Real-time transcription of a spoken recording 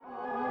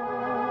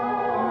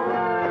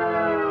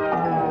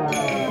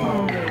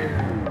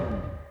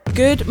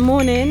Good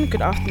morning,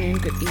 good afternoon,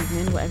 good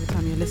evening, whatever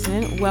time you're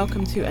listening.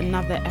 Welcome to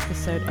another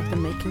episode of the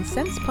Making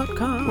Sense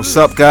podcast. What's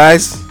up,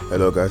 guys?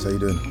 Hello, guys. How you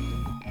doing?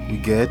 We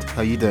good?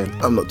 How you doing?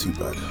 I'm not too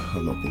bad.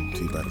 I've not been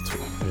too bad at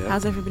all. Yeah.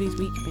 How's everybody's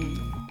week been?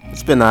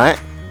 It's been alright.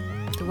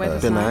 The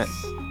weather's been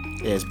nice.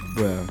 Yeah,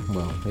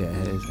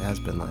 it has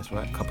been nice,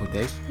 right? A couple of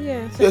days.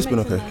 Yeah, so It's it been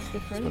makes a okay. nice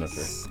difference.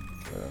 It's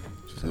been okay.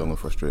 Just long and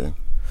frustrating.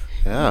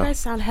 You Yeah. guys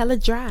sound hella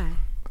dry.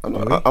 I'm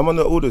on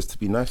the orders to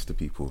be nice to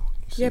people.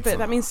 Yeah, but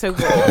that means so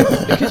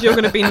what? Because you're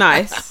going to be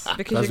nice.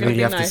 Because Doesn't you're going mean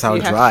you have nice. to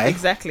sound you dry.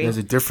 Exactly. There's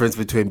a difference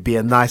between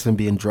being nice and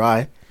being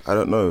dry. I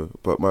don't know,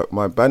 but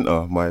my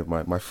banter,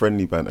 my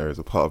friendly banter is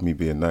a part of me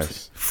being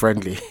nice.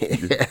 Friendly.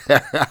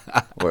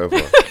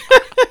 Whatever.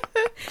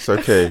 It's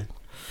okay.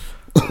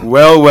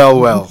 Well.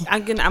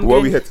 What are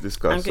we here to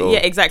discuss? yeah,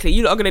 exactly.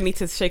 You lot are going to need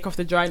to shake off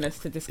the dryness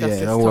to discuss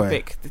this don't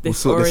worry. topic. We'll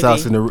sort it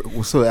out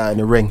in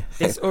the ring.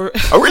 Oh,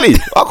 really?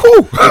 Oh,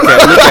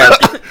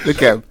 cool.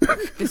 Look at him.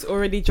 This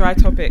already dry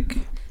topic.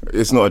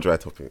 It's not a dry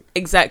topic.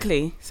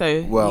 Exactly. So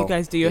you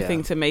guys do your yeah.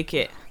 thing to make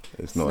it.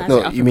 It's not. Snatch it No,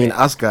 up you a mean bit.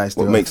 us guys?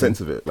 What do makes our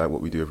sense of it, like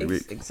what we do every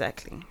week.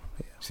 Exactly.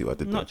 See what I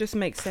did Not there? just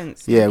make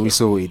sense. thing? Yeah, make we it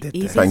saw what you did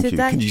easy there. Thank to you.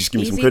 Can you just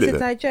give me some easy credit to there?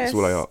 digest. That's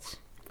all I ask.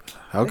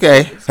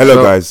 Okay. Hello,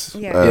 So- guys.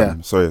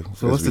 Yeah. Sorry.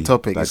 So what's as the we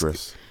topic?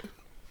 Digress.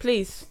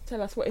 Please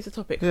tell us what is the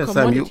topic. Yeah,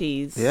 Sam,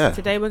 Commodities. yeah.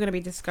 Today we're going to be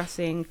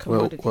discussing We're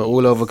commodities.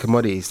 all over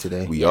commodities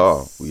today. We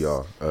Yes.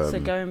 are. So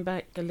going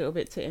back a little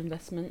bit to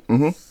investment.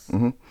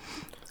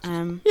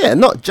 Mm-hmm. Yeah,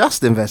 not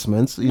just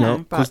investments, you No,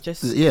 know. but 'cause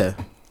just-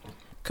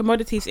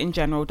 Commodities in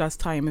general does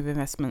tie in with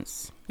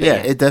investments. Yeah,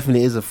 it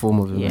definitely is a form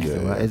of Yeah.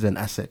 investment, Yeah, right? yeah. It's an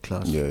asset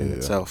class Yeah, in yeah.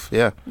 itself.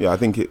 Yeah. Yeah, I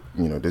think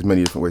there's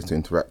many different ways to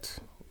interact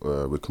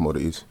with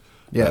commodities.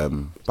 Yeah.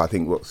 But I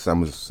think what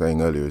Sam was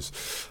saying earlier is,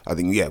 I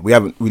think, we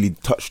haven't really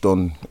touched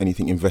on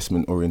anything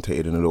investment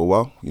orientated in a little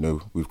while. You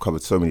know, we've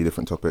covered so many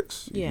different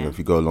topics. Yeah. You know, if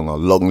you go along our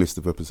long list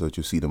of episodes,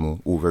 you'll see them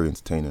all very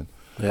entertaining.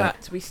 Yeah.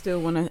 But we still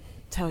want to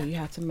tell you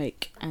how to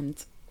make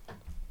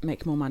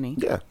more money.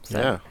 Yeah.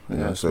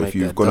 Yeah. So if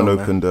you've gone and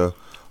opened a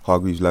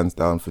Hargreaves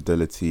Lansdowne,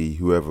 Fidelity,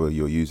 whoever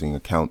you're using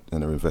account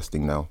and are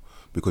investing now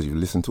because you've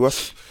listened to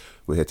us,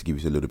 we're here to give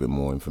you a little bit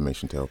more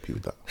information to help you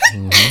with that.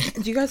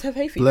 Do you guys have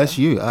hay fever? Bless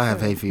you. I have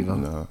hay fever.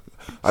 No,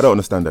 I don't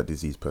understand that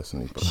disease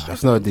personally, but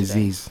That's not a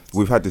disease.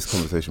 we've had this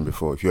conversation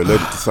before. If you're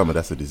allergic to summer,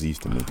 that's a disease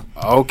to me.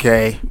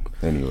 Okay.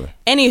 Anyway.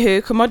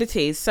 Anywho,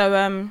 commodities. So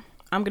I'm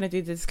going to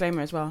do the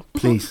disclaimer as well.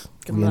 Please.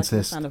 Because We I like the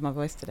insist. sound of my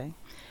voice today.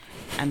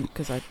 And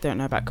because I don't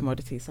know about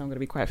commodities, so I'm going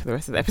to be quiet for the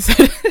rest of the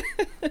episode.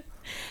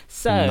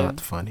 So Not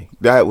funny.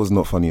 That was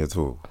not funny at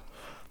all.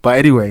 But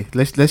anyway,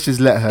 let's just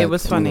let her. it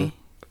was funny.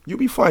 You'll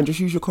be fine. Just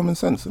use your common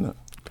sense, innit?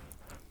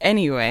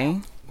 Anyway,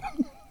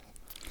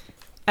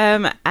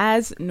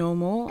 as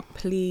normal,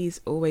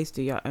 please always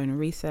do your own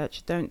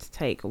research. Don't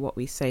take what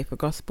we say for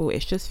gospel.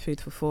 It's just food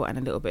for thought and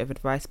a little bit of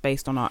advice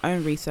based on our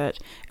own research.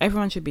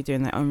 Everyone should be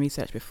doing their own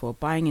research before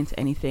buying into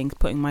anything,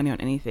 putting money on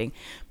anything,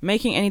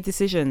 making any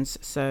decisions.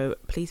 So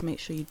please make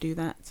sure you do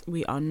that.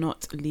 We are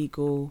not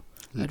legal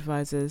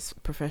advisors,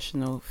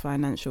 professional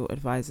financial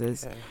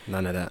advisors.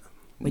 None of that.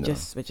 We're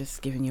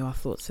just giving you our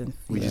thoughts and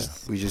We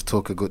just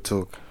talk a good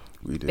talk.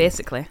 We do.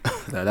 basically.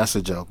 No, that's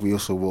a joke. We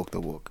also walk the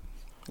walk.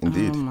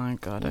 Indeed. Oh my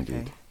god. Indeed.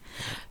 Okay.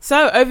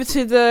 So over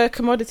to the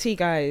commodity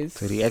guys.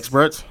 To the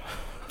experts.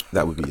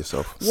 That would be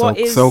yourself. What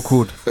is so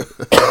called?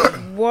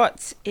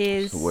 What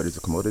is So what is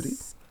a commodity?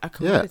 A Yeah.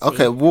 commodity.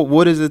 Okay.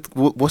 What is it?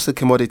 What's a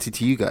commodity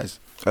to you guys?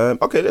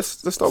 Okay, let's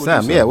start with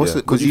Sam, you, yeah, what's it-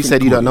 What 'cause do you think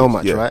said you don't know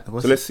commodity is? much,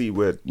 right? So let's see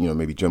where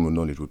maybe general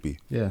knowledge would be.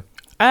 Yeah.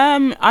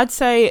 I'd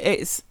say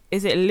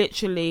is it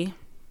literally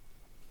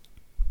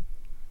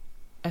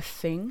a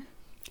thing?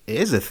 It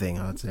is a thing,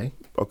 I'd say.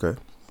 Okay.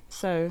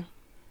 So,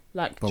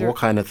 like But what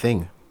kind of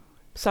thing?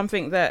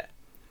 something that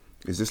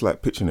Is this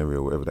like Pictionary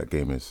or whatever that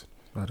game is?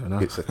 I don't know.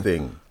 It's a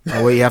thing.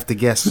 Oh, well, you have to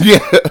guess.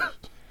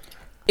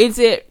 is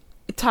it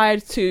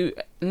tied to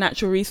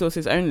natural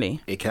resources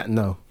only? It can't.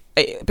 No.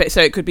 But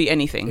so it could be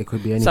anything. It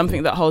could be anything.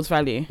 Something that holds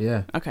value.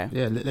 Yeah. Okay.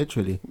 Yeah.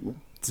 Literally.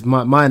 It's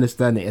my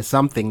understanding is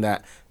something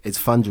that it's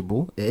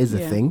fungible. It is a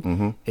Yeah. thing.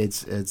 Mm-hmm.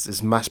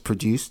 It's mass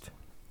produced.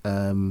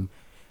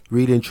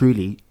 Really and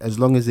truly, as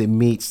long as it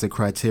meets the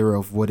criteria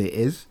of what it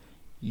is,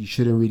 you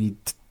shouldn't really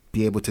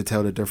be able to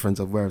tell the difference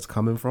of where it's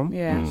coming from.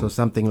 Yeah. So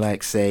something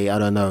like, say, I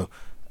don't know,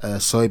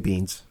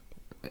 soybeans.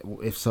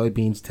 If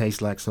soybeans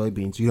taste like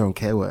soybeans, you don't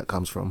care where it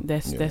comes from. They're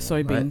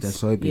soybeans. Right? They're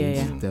soybeans. Yeah,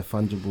 yeah. They're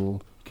fungible.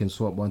 You can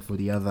swap one for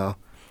the other.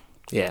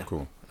 Yeah.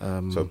 Cool.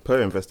 Um, So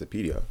per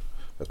Investopedia,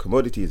 a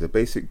commodity is a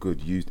basic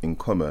good used in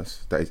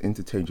commerce that is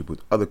interchangeable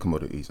with other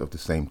commodities of the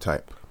same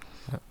type,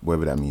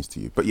 whatever that means to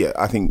you. But yeah,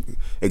 I think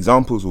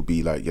examples will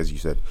be like, as you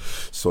said,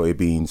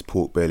 soybeans,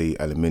 pork belly,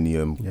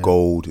 aluminium,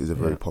 gold is a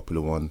very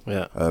popular one.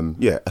 Yeah.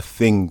 A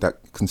thing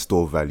that can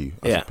store value,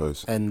 I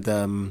suppose. And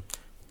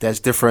there's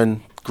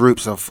different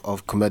groups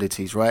of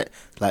commodities, right?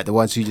 Like the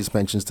ones you just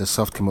mentioned, the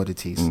soft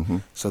commodities. Mm-hmm.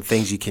 So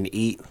things you can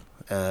eat.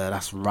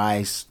 That's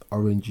rice,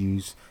 orange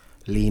juice,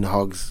 lean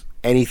hogs,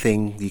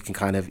 anything you can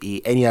kind of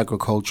eat. Any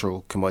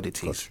agricultural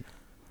commodities. Gotcha.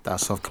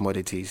 That's soft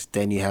commodities.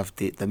 Then you have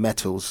the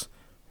metals.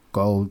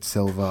 gold,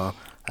 silver,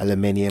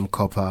 aluminium,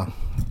 copper.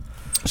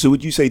 So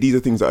would you say these are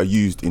things that are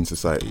used in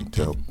society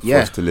to help for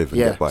us to live and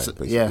get by,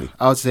 basically? Yeah,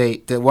 I would say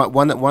the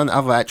one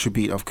other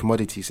attribute of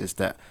commodities is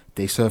that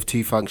they serve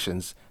two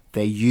functions.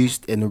 They're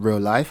used in real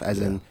life, as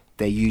in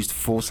they're used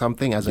for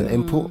something, as an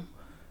input,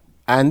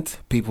 and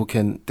people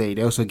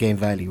they also gain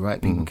value,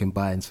 right? People can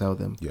buy and sell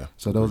them. Yeah.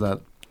 So those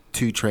are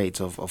two traits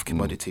of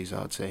commodities,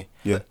 I would say.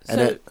 Yeah.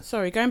 So,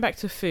 sorry, going back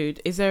to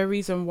food, is there a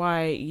reason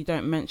why you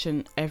don't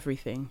mention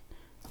everything?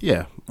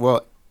 Yeah,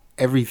 well,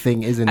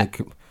 everything isn't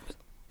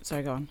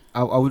Sorry, go on.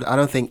 I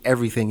don't think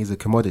everything is a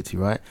commodity,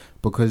 right?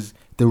 Because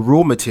the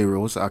raw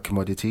materials are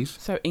commodities.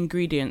 So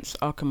ingredients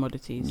are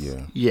commodities.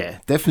 Yeah. Yeah,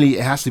 definitely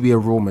it has to be a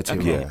raw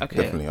material. Yeah, Okay.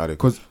 definitely. I'd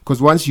agree.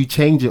 Because once you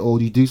change it or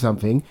you do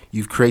something,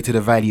 you've created a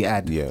value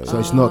add. Yeah. So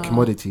it's not a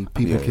commodity.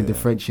 People can yeah.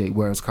 differentiate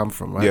where it's come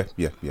from, right?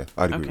 Yeah.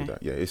 I'd agree with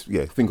that.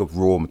 Yeah, think of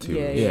raw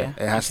materials. Yeah,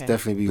 it has to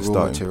definitely be The raw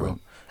starting material.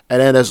 point.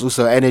 And then there's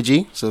also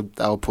energy. So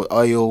I'll put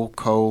oil,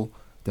 coal,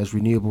 there's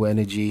renewable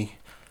energy,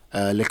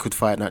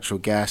 liquefied natural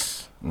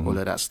gas, all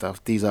of that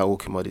stuff. These are all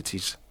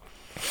commodities.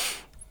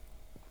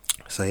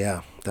 So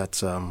yeah, that's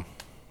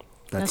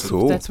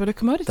cool. That's what a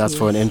commodity that's is.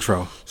 for an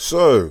intro.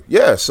 So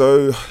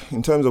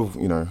in terms of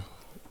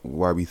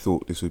why we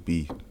thought this would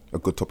be a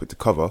good topic to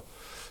cover,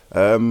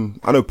 I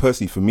know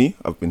personally for me,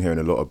 I've been hearing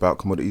a lot about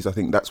commodities. I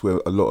think that's where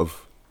a lot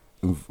of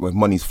where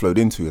money's flowed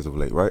into as of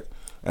late, right?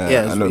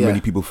 I know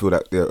many people feel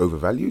that they're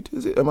overvalued.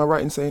 Am I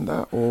right in saying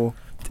that, or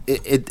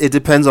it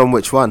depends on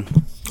which one.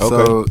 okay,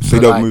 so they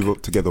don't move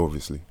up together,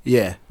 obviously.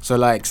 Yeah. So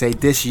like say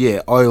this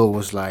year, oil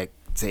was like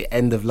say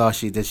end of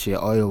last year, this year,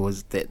 oil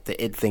was the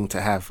it thing to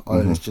have.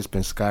 Oil has just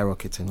been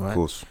skyrocketing, right? Of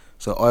course.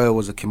 So oil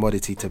was a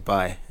commodity to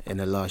buy in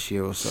the last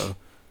year or so.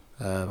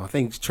 I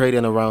think it's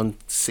trading around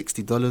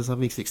 $60. I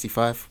think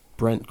 65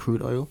 Brent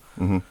crude oil.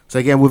 So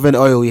again, within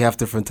oil, you have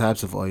different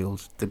types of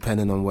oils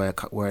depending on where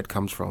it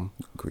comes from.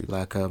 Agreed.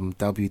 Like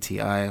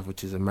WTI,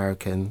 which is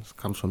American,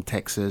 comes from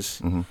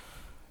Texas.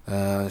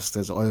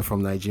 There's oil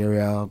from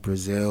Nigeria,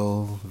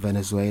 Brazil,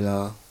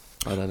 Venezuela.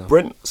 I don't know.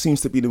 Brent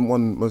seems to be the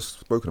one most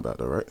spoken about,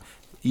 though, right?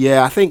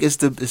 Yeah, I think it's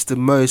the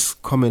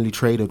most commonly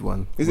traded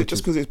one. Is it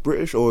just because it's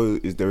British, or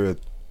is there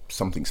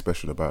something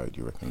special about it,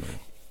 do you reckon?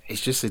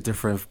 It's just a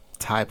different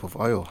type of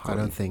oil. I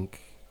don't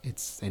think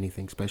it's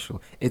anything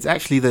special. It's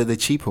actually the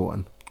cheaper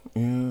one.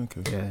 Yeah,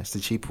 okay. Yeah, it's the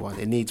cheaper one.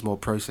 It needs more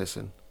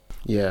processing.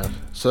 Yeah.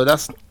 So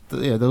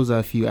those are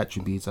a few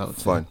attributes I would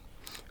say. Fine.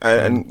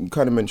 And you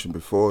kind of mentioned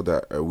before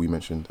that we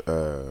mentioned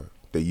they're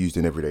used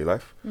in everyday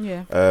life.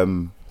 Yeah.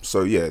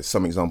 So yeah,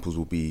 some examples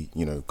will be,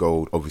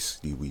 gold,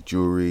 obviously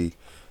jewelry,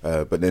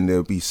 but then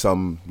there'll be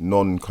some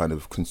non kind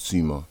of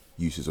consumer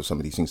uses of some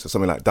of these things. So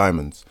something like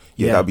diamonds,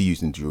 that'll be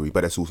used in jewelry,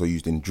 but that's also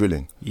used in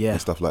drilling and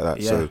stuff like that.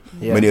 Yeah. So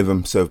many of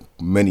them serve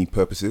many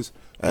purposes,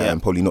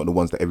 and probably not the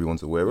ones that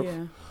everyone's aware of.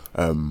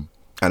 Yeah.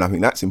 And I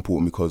think that's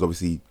important because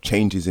obviously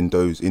changes in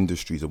those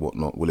industries and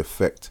whatnot will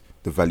affect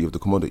the value of the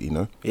commodity,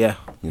 Yeah,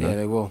 know?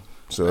 they will.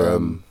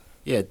 So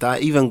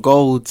even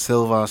gold,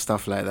 silver,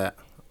 stuff like that.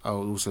 I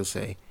would also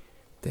say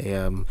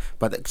they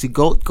but see,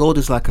 gold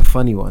is like a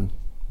funny one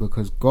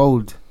because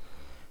gold,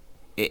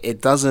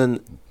 it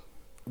doesn't.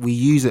 We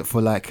use it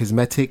for like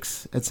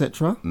cosmetics,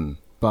 etc.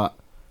 But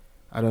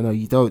I don't know.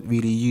 You don't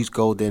really use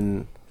gold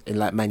in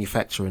like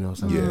manufacturing or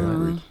something.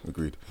 Yeah,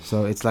 agreed.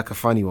 So it's like a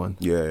funny one.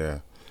 Yeah.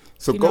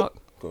 So Do you know gold.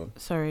 Go on.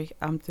 Sorry,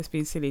 I'm just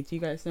being silly. Do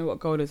you guys know what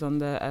gold is on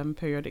the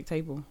periodic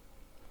table?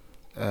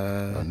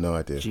 No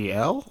idea.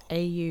 GL?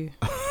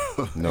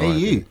 AU. No AU.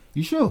 idea.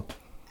 You sure?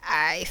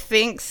 I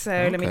think so.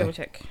 Let me Okay. double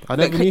check. I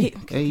don't Look, really.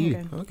 keep AU.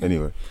 going. Okay.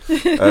 Anyway,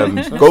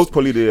 gold's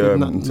probably the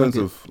Good in terms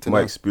nugget of to my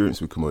know.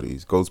 experience with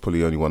commodities. Gold's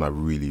probably the only one I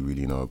really,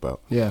 really know about.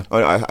 Yeah.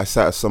 I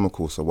sat a summer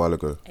course a while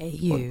ago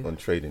AU. on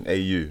trading.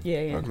 AU.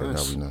 Yeah. Okay,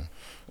 Nice. now we know.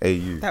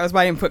 AU. That was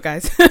my input,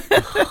 guys.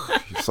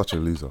 You're such a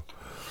loser.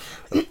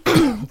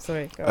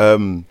 Sorry. Go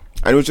on.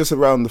 And it was just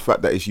around the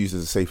fact that it's used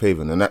as a safe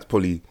haven, and that's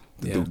probably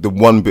Yeah. the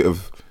one bit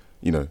of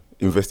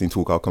investing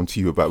talk I'll come to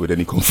you about with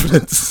any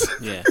confidence.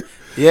 Yeah.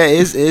 Yeah,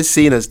 it is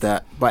seen as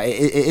that, but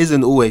it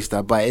isn't always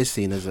that, but it is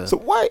seen as a... So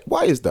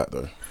why is that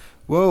though?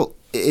 Well,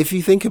 if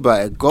you think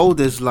about it, gold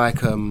is like,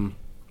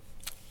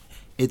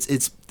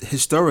 it's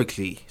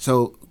historically,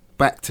 so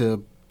back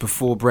to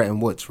before Bretton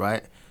Woods,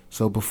 right?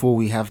 So before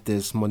we have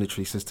this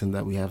monetary system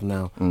that we have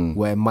now,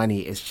 where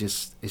money is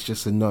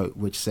just a note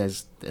which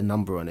says a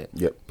number on it,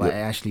 but it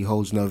actually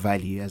holds no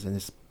value, as in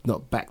it's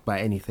not backed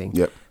by anything.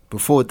 Yep.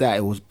 Before that,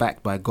 it was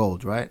backed by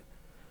gold, right?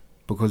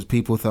 Because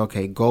people thought,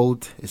 okay,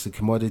 gold is a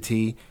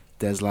commodity.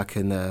 There's like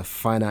a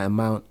finite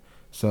amount.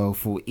 So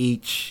for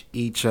each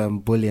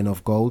bullion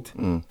of gold,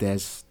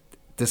 there's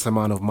this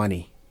amount of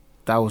money.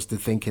 That was the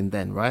thinking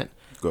then, right?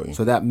 Got you.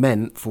 So that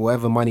meant for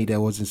whatever money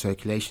there was in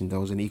circulation, there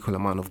was an equal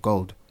amount of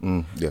gold.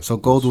 Yeah. So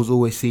gold was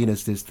always seen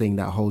as this thing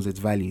that holds its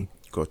value.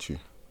 Got you.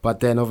 But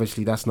then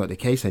obviously that's not the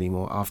case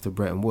anymore after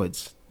Bretton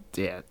Woods.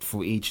 Yeah,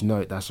 for each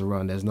note that's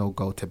around, there's no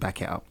gold to back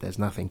it up. There's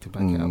nothing to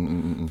back it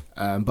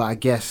up. But I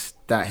guess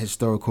that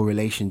historical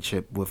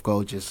relationship with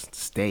gold just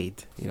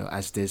stayed,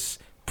 as this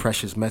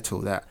precious metal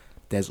that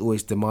there's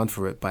always demand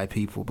for it by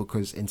people,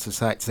 because in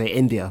society, say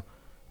India,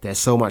 there's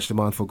so much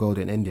demand for gold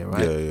in India,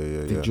 right?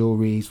 The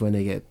jewelries, when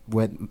they get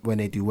when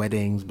they do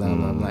weddings, blah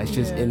blah blah. It's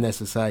just in their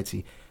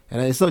society,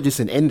 and it's not just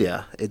in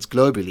India. It's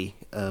globally.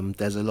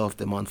 There's a lot of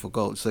demand for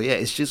gold. So yeah,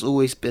 it's just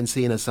always been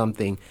seen as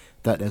something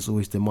that there's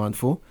always demand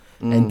for.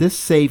 And this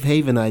safe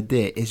haven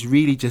idea is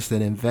really just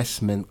an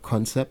investment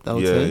concept, I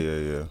would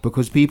say.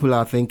 Because people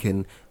are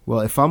thinking, well,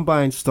 if I'm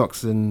buying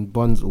stocks and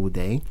bonds all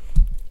day,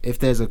 if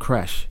there's a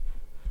crash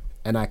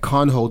and I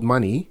can't hold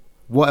money,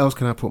 what else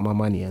can I put my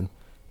money in?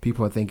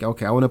 People are thinking,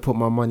 okay, I want to put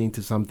my money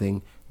into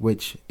something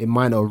which it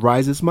might not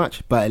rise as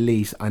much, but at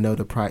least I know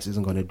the price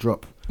isn't going to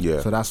drop.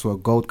 Yeah. So that's where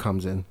gold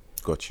comes in.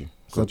 Got you.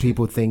 So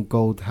people think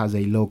gold has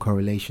a low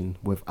correlation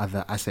with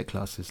other asset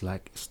classes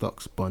like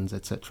stocks, bonds,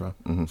 etc.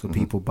 So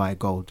people buy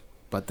gold.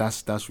 But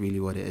that's really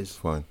what it is.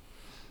 Fine.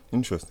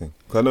 Interesting.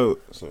 'Cause I know...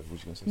 Sorry, what were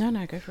you going to say?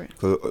 No, go for it.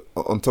 Because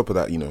on top of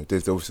that,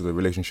 there's obviously the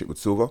relationship with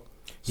silver.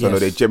 So I know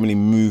they generally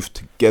move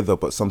together,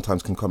 but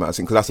sometimes can come out.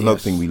 Because that's another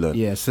thing we learned.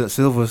 Yeah,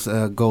 silver's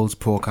gold's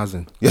poor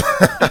cousin.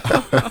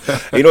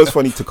 It's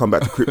funny to come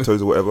back to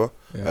cryptos or whatever.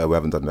 We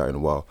haven't done that in a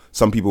while.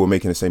 Some people were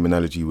making the same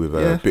analogy with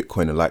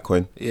Bitcoin and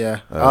Litecoin.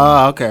 Yeah.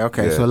 Okay.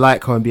 Yeah. So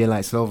Litecoin being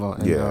like silver.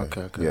 And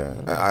okay.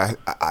 Yeah.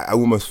 I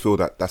almost feel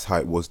that that's how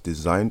it was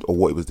designed, or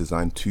what it was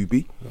designed to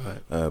be,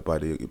 by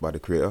the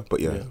creator. But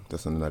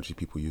that's an analogy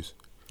people use.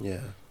 Yeah.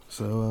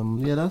 So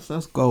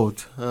that's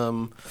gold.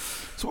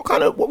 So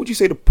what would you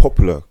say the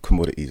popular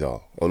commodities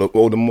are,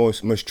 or the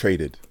most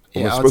traded?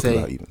 Yeah, I would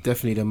say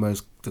definitely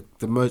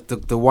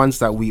the ones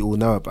that we all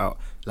know about,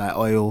 like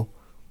oil,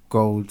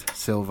 gold,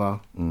 silver,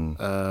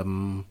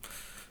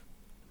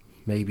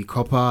 maybe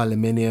copper,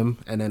 aluminium,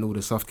 and then all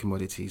the soft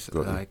commodities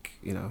like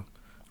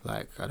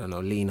I don't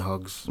know, lean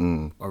hogs,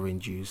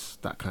 orange juice,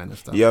 that kind of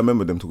stuff. Yeah, I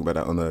remember them talking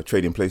about that on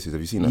Trading Places.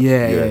 Have you seen that?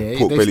 Yeah.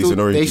 Pork bellies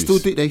and orange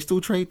juice. They still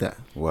trade that.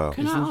 Wow.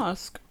 Can I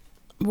ask,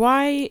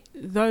 why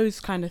those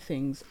kind of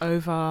things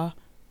over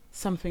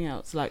something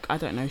else, like, I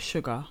don't know,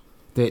 sugar?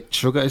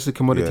 Sugar is the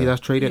commodity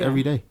that's traded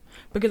every day.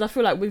 Because I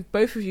feel like with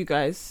both of you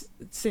guys,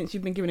 since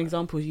you've been giving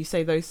examples, you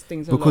say those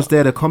things a lot. Because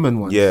they're the common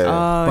ones. Yeah.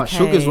 But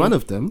sugar's one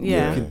of them.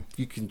 Yeah.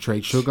 You can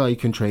trade sugar, you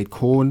can trade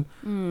corn,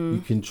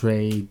 you can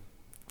trade...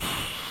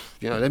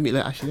 let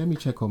me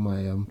check on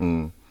my...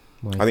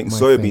 I think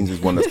soybeans is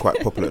one that's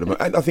quite popular at the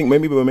moment. I think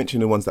maybe we're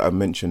mentioning the ones that I've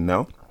mentioned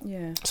now.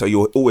 Yeah. So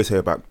you'll always hear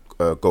about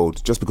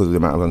gold just because of the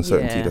amount of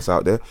uncertainty that's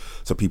out there.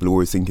 So people are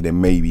always thinking there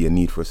may be a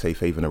need for a safe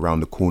haven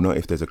around the corner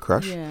if there's a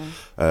crash. Yeah.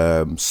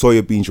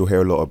 Soybeans you'll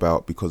hear a lot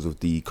about because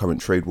of the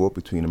current trade war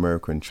between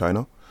America and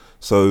China.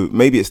 So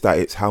maybe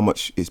it's how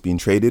much it's being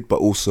traded, but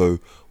also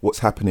what's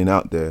happening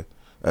out there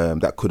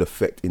that could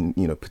affect in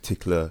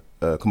particular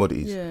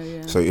commodities.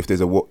 Yeah. So if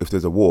there's a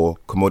war,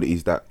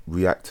 commodities that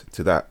react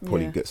to that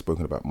probably get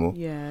spoken about more.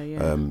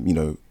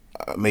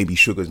 Maybe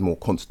sugar is more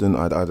constant.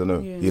 I don't know.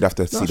 Yeah. You'd have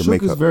to see the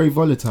makeup. Sugar's very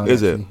volatile.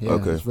 Is actually. it? Yeah,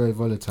 okay. It's very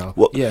volatile.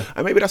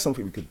 And maybe that's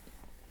something we could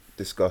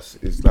discuss.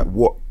 Is like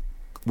what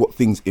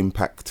things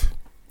impact.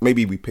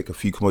 Maybe we pick a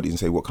few commodities and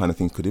say what kind of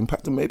things could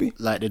impact them. Maybe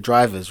like the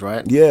drivers,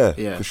 right?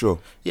 Yeah, for sure.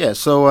 Yeah.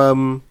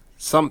 So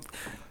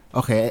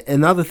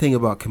another thing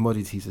about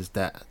commodities is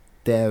that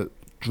they're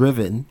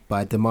driven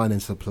by demand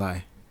and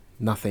supply,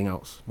 nothing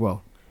else.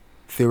 Well,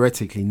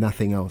 theoretically,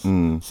 nothing else.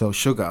 So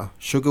sugar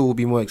will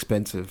be more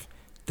expensive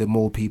the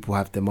more people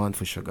have demand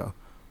for sugar.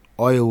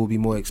 Oil will be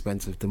more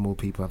expensive the more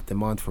people have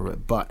demand for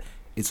it, but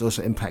it's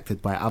also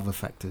impacted by other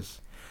factors.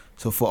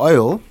 So for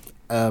oil,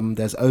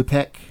 there's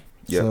OPEC.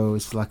 So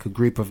it's like a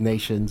group of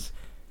nations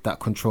that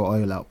control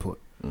oil output.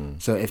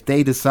 So if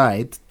they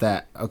decide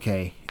that,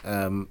 okay,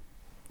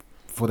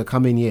 for the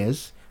coming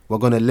years, we're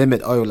going to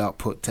limit oil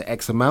output to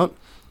X amount,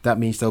 that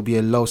means there'll be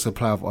a low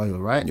supply of oil,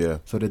 right? Yeah.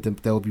 So that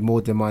there will be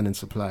more demand and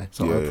supply.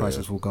 So oil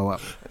prices will go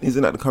up.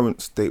 Isn't that the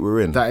current state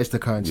we're in? That is the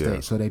current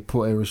state. So they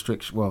put a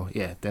restriction. Well,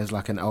 there's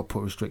like an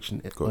output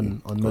restriction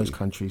on most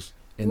countries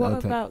in OPEC.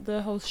 What about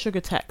the whole sugar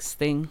tax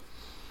thing?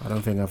 I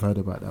don't think I've heard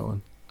about that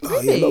one.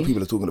 Really? Yeah, a lot of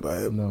people are talking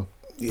about it. No.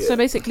 Yeah. So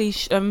basically,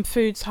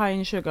 foods high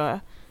in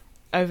sugar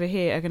over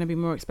here are going to be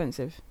more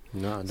expensive.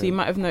 No. So you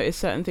might have noticed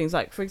certain things,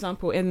 like for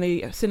example, in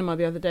the cinema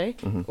the other day,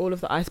 all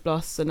of the ice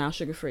blasts are now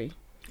sugar free.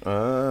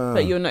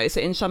 But you'll notice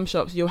that in some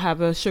shops you'll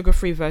have a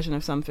sugar-free version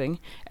of something,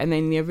 and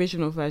then the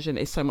original version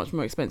is so much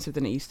more expensive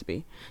than it used to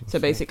be. So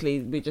basically,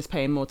 we're just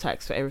paying more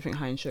tax for everything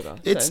high in sugar.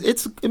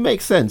 It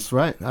makes sense,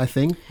 right? I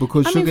think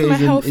because sugar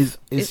is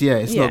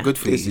not good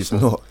for you. It's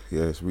not.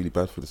 Yeah, it's really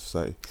bad for the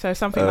society. So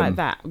something like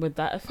that, would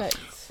that affect?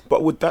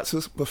 But would that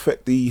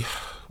affect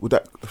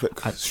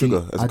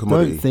sugar as a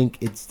commodity? I don't think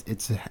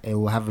it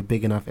will have a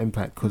big enough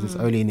impact because it's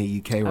only in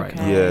the UK right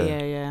now.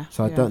 Yeah.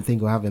 So I don't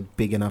think it will have a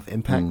big enough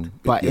impact.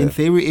 But in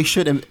theory, it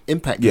should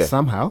impact it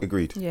somehow.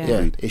 Agreed.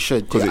 Yeah, it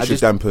should. Because it should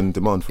dampen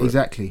demand for it.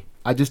 Exactly.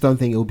 I just don't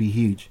think it will be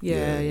huge.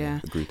 Yeah.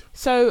 Agreed.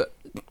 So,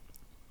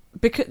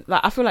 because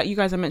I feel like you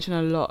guys are mentioning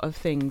a lot of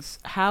things.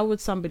 How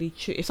would somebody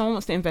choose if someone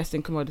wants to invest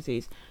in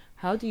commodities?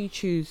 How do you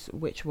choose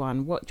which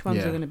one? Which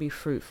ones are going to be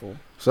fruitful?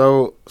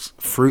 So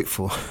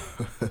fruitful.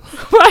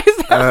 Why is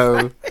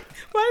that?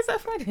 Why is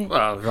that funny?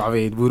 Well, I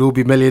mean, we'd all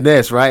be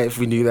millionaires, right, if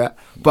we knew that.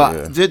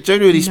 But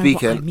generally You know what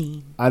speaking, I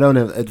mean? I don't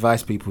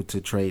advise people to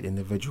trade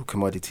individual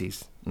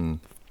commodities.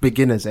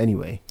 Beginners,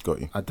 anyway.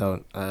 Got you. I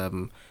don't.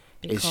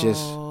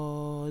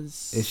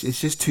 Because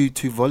It's just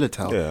too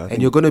volatile, Yeah, I and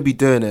think- you're going to be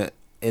doing it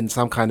in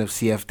some kind of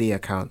CFD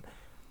account,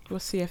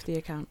 what's CFD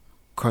account?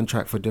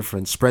 contract for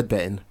difference, spread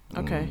betting,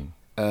 Okay.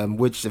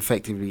 which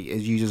effectively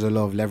uses a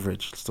lot of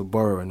leverage, so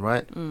borrowing,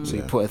 right? So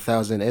you Yeah. put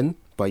 1,000 in,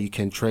 but you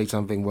can trade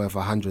something worth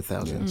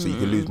 100,000. Yeah. So you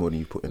can lose more than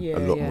you put in. Yeah, a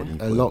lot yeah. more than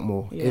you A put lot in.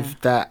 more. Yeah.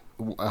 If that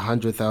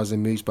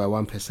 100,000 moves by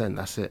 1%,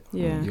 that's it.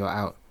 Yeah. You're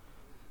out.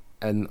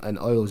 And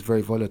oil is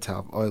very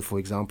volatile. Oil, for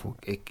example,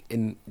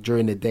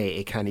 during the day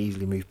it can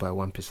easily move by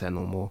 1%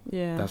 or more.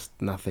 Yeah. That's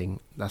nothing.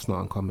 That's not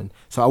uncommon.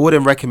 So I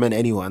wouldn't recommend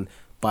anyone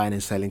buying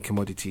and selling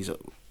commodities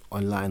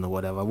online or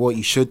whatever. What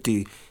you should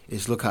do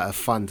is look at a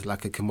fund,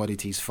 like a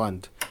commodities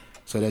fund.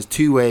 So there's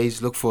two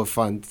ways. Look for a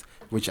fund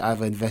which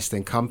either invest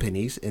in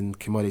companies, in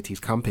commodities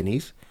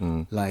companies,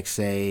 like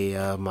say,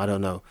 I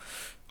don't know,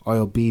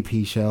 oil,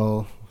 BP,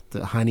 Shell,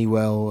 the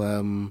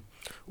Honeywell,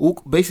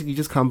 all basically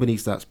just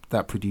companies that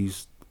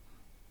produce,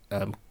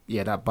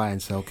 that buy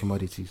and sell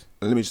commodities.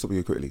 Let me just stop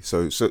you quickly.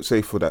 So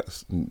say for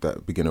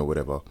that beginner or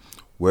whatever,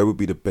 where would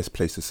be the best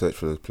place to search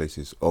for those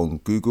places? On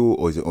Google,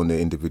 or is it on the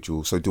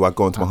individual? So do I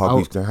go onto my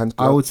Hargreaves hand?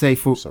 I would say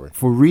for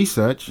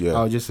research, Yeah.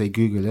 I would just say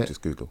Google it.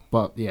 Just Google.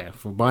 But yeah,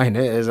 for buying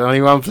it, there's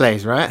only one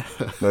place, right?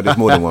 No, there's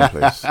more than one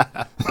place.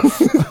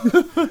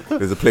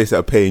 There's a place that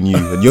are paying you,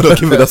 and you're not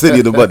giving us any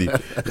of the money.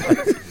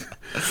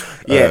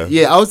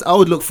 I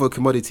would look for a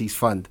commodities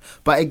fund.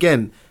 But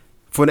again,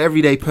 for an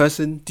everyday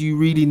person, do you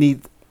really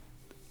need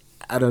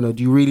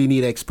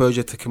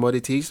exposure to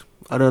commodities?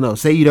 I don't know.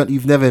 Say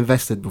you've never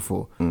invested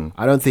before.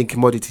 I don't think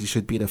commodities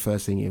should be the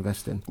first thing you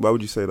invest in. Why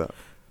would you say that?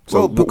 So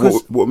Well, because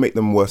what would make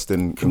them worse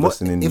than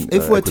investing in? If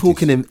we're equities?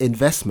 talking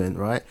investment,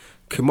 right?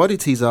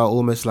 Commodities are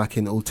almost like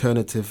an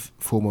alternative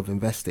form of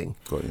investing.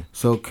 Got you.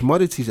 So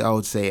commodities, I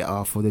would say,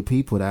 are for the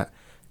people that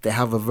they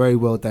have a very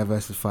well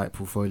diversified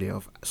portfolio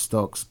of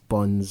stocks,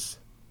 bonds,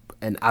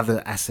 and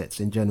other assets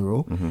in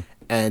general,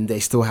 and they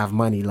still have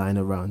money lying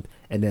around,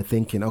 and they're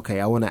thinking, okay,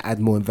 I want to add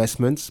more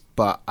investments,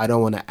 but I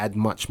don't want to add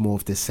much more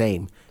of the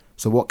same.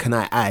 So what can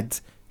I add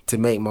to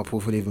make my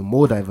portfolio even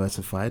more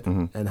diversified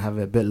and have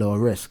a bit lower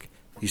risk?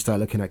 You start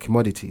looking at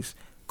commodities,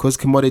 because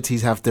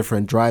commodities have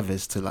different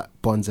drivers to like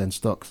bonds and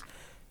stocks.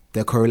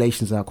 Their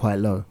correlations are quite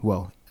low.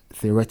 Well,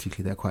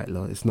 theoretically they're quite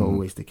low. It's not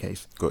always the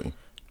case, Got you.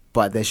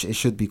 but it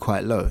should be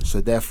quite low.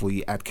 So therefore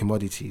you add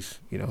commodities,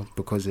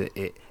 because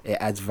it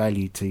adds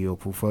value to your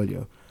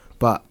portfolio.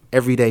 But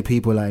everyday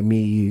people like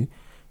me, you,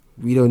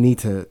 we don't need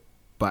to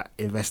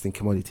invest in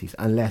commodities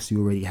unless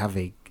you already have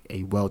a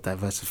well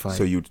diversified.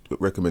 So you'd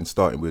recommend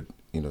starting with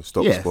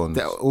stocks, bonds.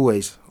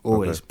 Always.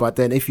 Okay. But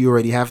then if you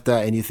already have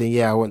that and you think,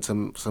 I want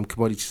some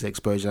commodities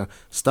exposure,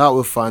 start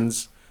with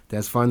funds.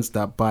 There's funds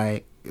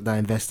that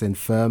invest in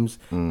firms,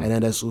 and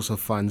then there's also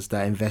funds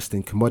that invest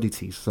in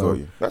commodities. So Got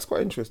you. That's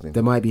quite interesting.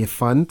 there might be a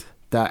fund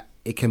that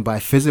it can buy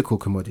physical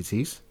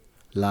commodities,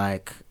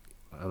 like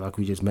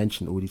we just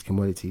mentioned, all these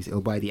commodities.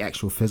 It'll buy the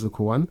actual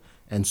physical one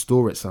and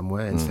store it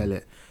somewhere and sell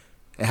it.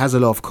 It has a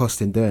lot of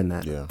cost in doing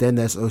that. Yeah. Then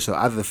there's also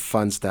other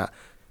funds that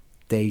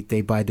they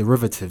buy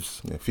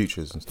derivatives,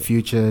 Futures and stuff.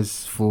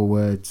 futures,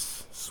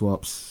 forwards,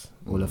 swaps,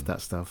 all of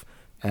that stuff.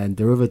 And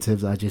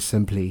derivatives are just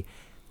simply,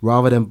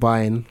 rather than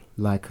buying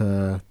like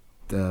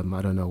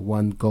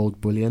one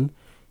gold bullion,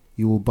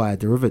 you will buy a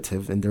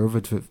derivative, and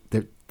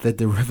the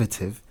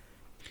derivative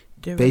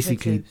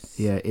basically,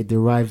 it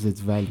derives its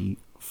value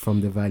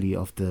from the value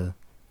of the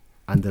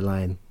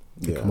underlying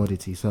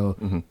commodity. So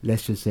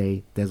let's just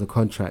say there's a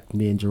contract.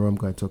 Me and Jerome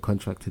go into a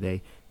contract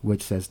today,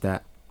 which says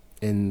that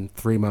in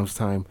 3 months'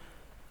 time,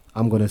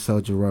 I'm going to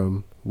sell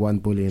Jerome 1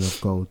 bullion of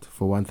gold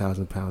for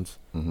 £1,000.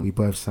 We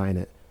both sign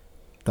it.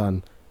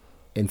 Done.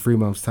 In 3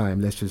 months'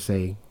 time, let's just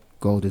say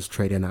gold is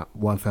trading at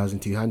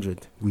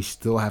 1,200. We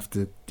still have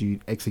to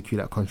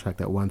execute that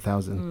contract at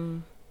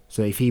 1,000.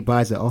 So if he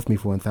buys it off me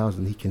for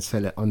 1,000, he can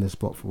sell it on the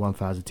spot for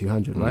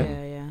 1,200, right?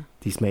 Yeah.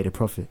 He's made a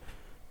profit.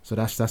 So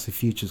that's a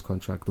futures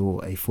contract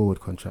or a forward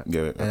contract.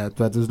 Yeah.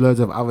 But there's loads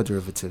of other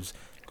derivatives,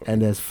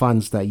 and there's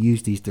funds that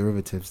use these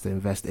derivatives to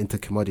invest into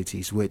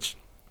commodities, which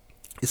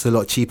it's a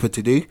lot cheaper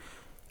to do.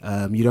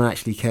 You don't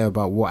actually care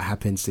about what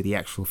happens to the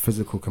actual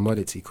physical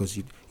commodity, because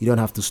you don't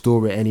have to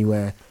store it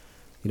anywhere.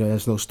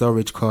 There's no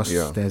storage costs.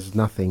 Yeah. There's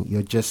nothing.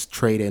 You're just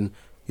trading.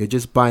 You're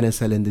just buying and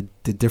selling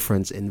the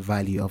difference in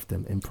value of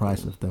them, in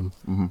price of them.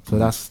 So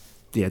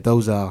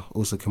those are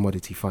also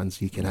commodity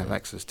funds you can have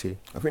access to.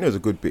 I think there's a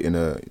good bit in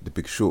The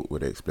Big Short where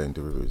they explain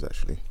derivatives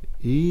actually.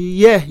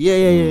 Yeah.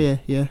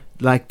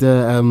 Like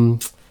the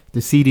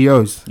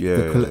CDOs,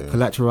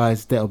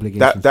 collateralized debt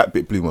obligations. That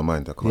bit blew my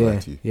mind. I can't lie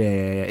to you. Yeah.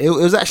 It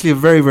was actually a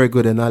very, very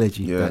good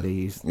analogy that they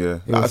used. Yeah,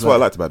 that's what I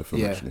liked about the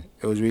film. Yeah, actually,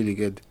 it was really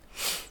good.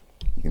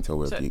 you can tell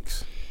we're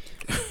geeks.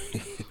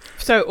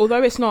 So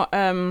although it's not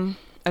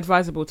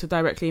advisable to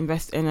directly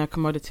invest in a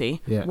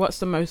commodity, Yeah. what's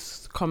the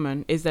most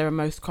common? Is there a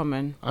most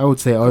common I would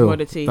say oil.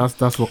 commodity?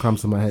 That's what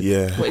comes to my head.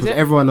 Yeah. What is Because it?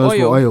 everyone knows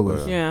Oil. what oil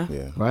is, Yeah.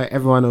 Yeah. right?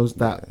 Everyone knows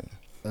that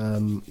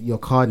your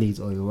car needs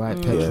oil, right?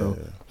 Mm. Petrol.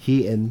 Yeah.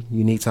 Heating,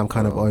 you need some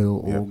kind of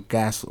oil or Yeah.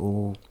 gas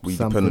or We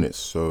something. depend on it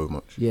so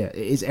much. Yeah,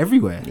 it's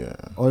everywhere. Yeah.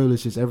 Oil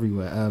is just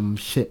everywhere.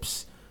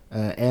 Ships,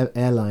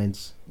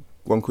 airlines.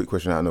 One quick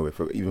question I know,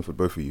 even for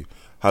both of you,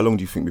 how long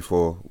do you think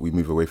before we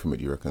move away from it?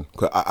 Do you reckon?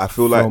 'Cause I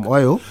feel like From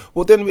oil.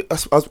 Well, then I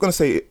was going to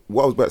say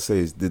what I was about to say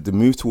is the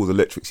move towards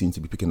electric seems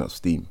to be picking up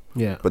steam.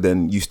 Yeah. But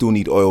then you still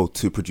need oil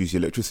to produce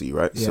your electricity,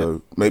 right? Yeah.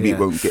 So maybe Yeah. it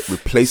won't get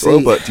replaced See-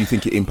 oil, but do you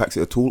think it impacts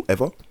it at all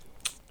ever?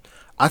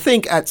 I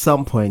think at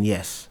some point,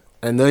 yes.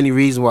 And the only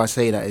reason why I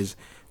say that is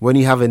when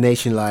you have a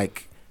nation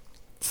like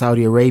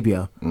Saudi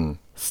Arabia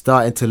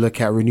starting to look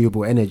at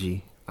renewable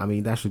energy, I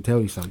mean, that should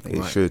tell you something. It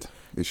right? should.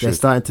 It They're should.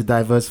 starting to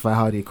diversify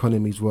how the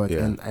economies work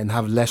Yeah. and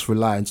have less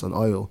reliance on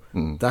oil.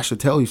 Mm. That should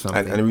tell you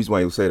something. And the reason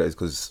why you'll say that is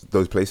because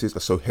those places are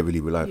so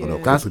heavily reliant on oil. Yeah.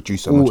 They That's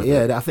produce so much of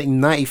it. I think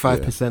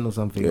 95% or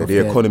something. Yeah, of the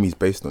their- economy is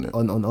based on it.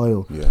 on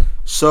oil. Yeah.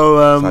 So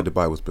That's how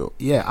Dubai was built.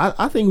 yeah,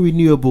 I think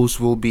renewables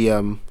will be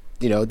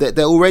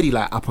they're already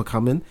like up and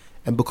coming,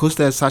 and because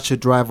there's such a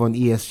drive on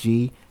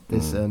ESG,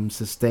 this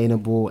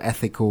sustainable,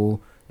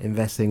 ethical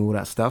investing, all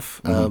that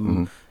stuff.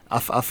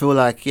 I feel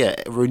like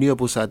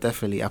renewables are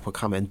definitely up and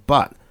coming,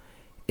 but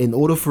in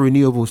order for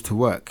renewables to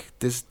work,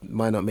 this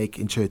might not make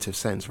intuitive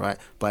sense, right?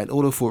 But in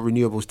order for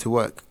renewables to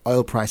work,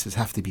 oil prices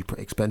have to be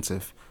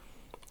expensive.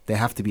 They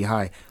have to be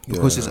high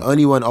because it's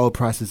only when oil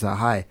prices are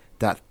high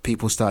that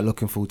people start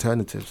looking for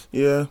alternatives.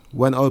 Yeah.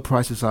 When oil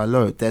prices are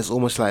low, there's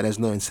almost like there's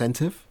no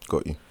incentive.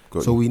 Got you.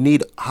 So we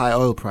need high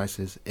oil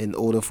prices in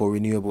order for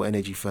renewable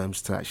energy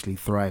firms to actually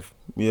thrive,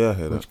 Yeah, I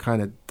hear that. which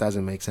kind of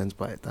doesn't make sense,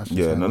 but that's just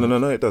Yeah, how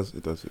no, it it does.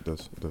 It does.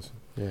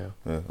 Yeah.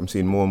 Yeah. I'm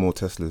seeing more and more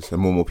Teslas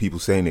and more people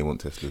saying they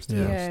want Teslas. To be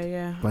Yeah. honest.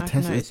 Yeah. But I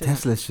can notice that.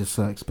 Tesla's just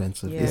so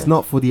expensive. Yeah. It's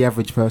not for the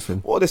average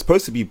person. Well, they're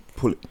supposed to be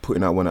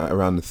putting out one at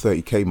around the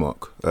 30k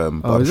mark. But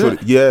Oh, I'm is sure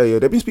it? yeah.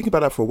 They've been speaking about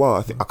that for a while.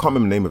 I think I can't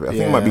remember the name of it. I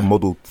think it might be Yeah.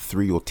 Model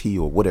 3 or T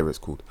or whatever it's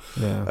called.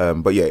 Yeah.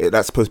 But yeah,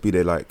 that's supposed to be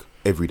their like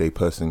everyday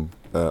person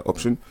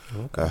option.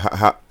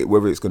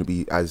 Whether it's going to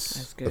be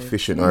as good.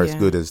 efficient or as Yeah.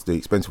 good as the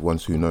expensive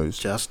ones, who knows?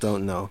 Just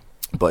don't know.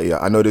 But yeah,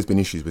 I know there's been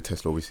issues with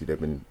Tesla. Obviously, they've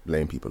been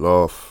laying people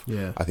off.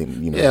 Yeah. I think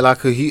Yeah,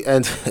 like he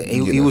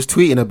know. was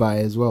tweeting about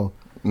it as well,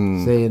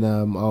 Mm. saying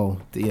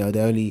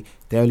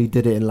they only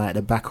did it in like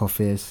the back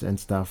office and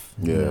stuff.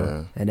 you know,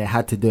 Yeah. and they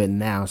had to do it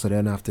now, so they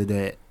don't have to do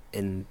it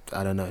in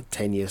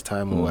 10 years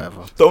time or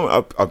whatever.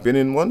 I've been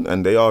in one,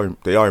 and they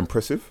are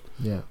impressive.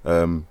 Yeah.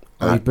 And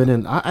You've been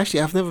in?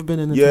 I've never been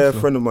in a yeah, a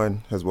Tesla. friend of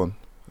mine has one.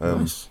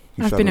 Nice.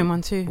 who I've shall been I- in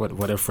one too.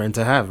 What a friend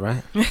to have,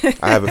 right?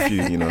 I have a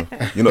few, you know.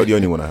 You're not the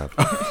only one I have.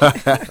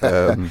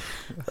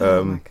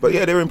 But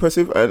yeah, they're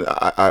impressive, and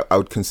I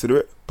would consider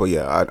it. But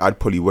yeah, I'd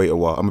probably wait a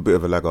while. I'm a bit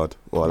of a laggard,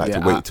 or I like Yeah,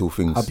 to wait till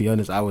things. I'll be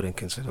honest, I wouldn't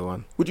consider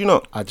one. Would you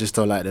not? I just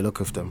don't like the look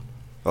of them.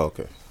 Oh,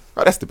 okay.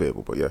 That's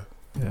debatable, but yeah,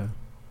 Yeah.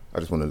 I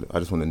just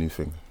want a new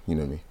thing. You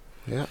know me.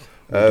 Yeah.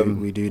 Um,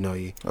 We do know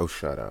you. Oh,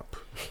 shut up.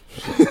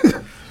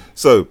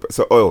 So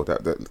oil.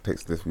 That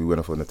takes this. We went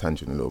off on a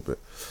tangent a little bit.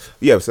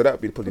 Yeah, so that'd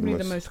be probably Probably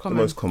the the most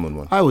most common. common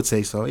one. I would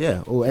say so,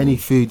 yeah. Or any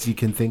foods you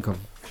can think of.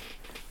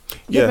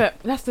 Yeah, Yeah. but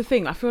that's the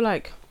thing. I feel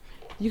like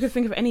you could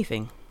think of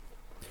anything.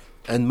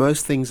 And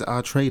most things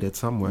are traded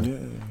somewhere. Yeah.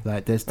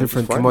 Like there's just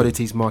different find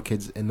commodities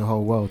markets in the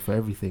whole world for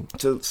everything.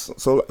 So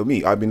like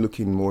me, I've been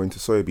looking more into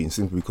soybeans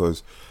simply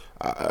because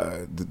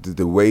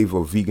the wave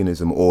of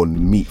veganism or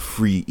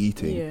meat-free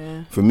eating.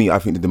 Yeah. For me, I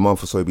think the demand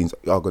for soybeans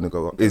are going to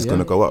go up. Is Yeah. going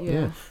to go up.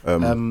 Yeah.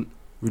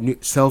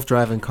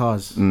 Self-driving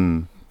cars,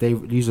 they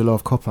use a lot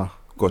of copper.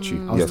 Got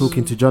you. I was Yes.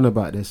 talking to John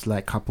about this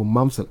like a couple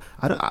months ago.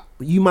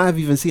 You might have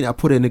even seen it. I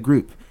put it in a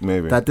group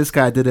Maybe. that this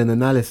guy did an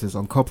analysis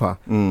on copper,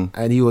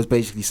 and he was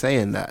basically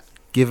saying that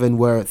given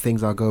where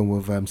things are going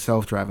with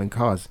self-driving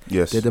cars,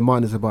 Yes. the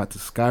demand is about to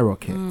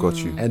skyrocket. Got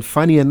you. And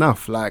funny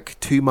enough, like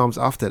 2 months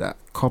after that,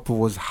 copper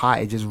was high.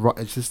 It just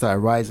started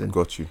rising.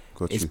 Got you.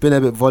 It's been a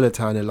bit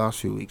volatile in the last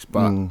few weeks,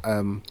 but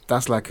Mm.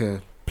 that's like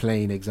a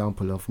plain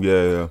example of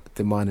Yeah.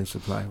 demand and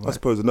supply. I Right?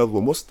 suppose another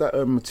one. What's that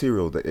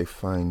material that they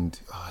find?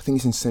 I think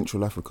it's in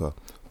Central Africa,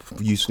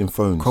 used in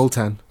phones.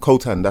 Coltan.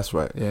 Coltan. That's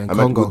right. Yeah, in I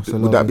Congo. Would, It's a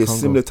lot would that in be a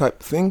Congo. similar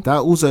type thing? That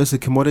also is a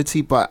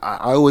commodity, but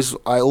I almost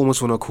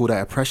want to call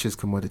that a precious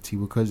commodity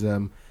because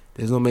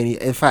there's not many.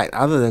 In fact,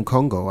 other than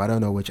Congo, I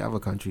don't know which other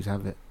countries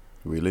have it.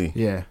 Really?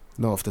 Yeah,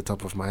 not off the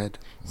top of my head.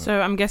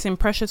 So I'm guessing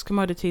precious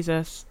commodities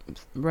are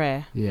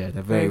rare. Yeah,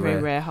 they're Very, very,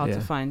 very rare, hard yeah.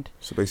 to find.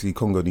 So basically,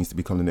 Congo needs to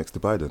become the next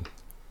Dubai then.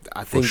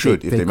 I think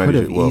should, if they manage could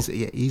have it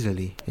well.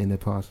 easily in the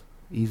past.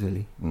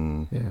 Easily.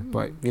 Mm. Yeah,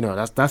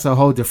 but that's a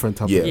whole different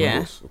topic. Yeah, Yeah.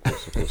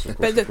 Of course.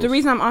 But the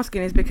reason I'm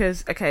asking is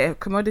because, okay,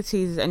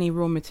 commodities is any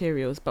raw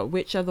materials, but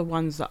which are the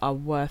ones that are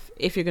worth,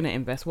 if you're going to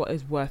invest, what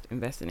is worth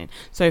investing in?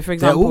 So, for They're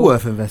example... all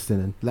worth investing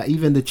in. Like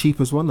even the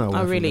cheapest one are worth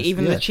Oh, really? investing.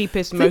 Even Yeah. the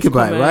cheapest, Think most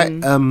about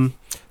common... it, right?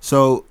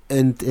 So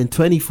in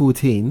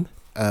 2014,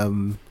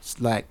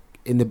 like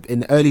in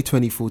the early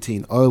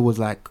 2014, oil was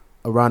like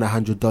around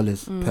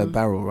 $100 per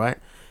barrel, right?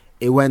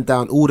 It went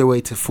down all the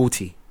way to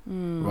 40,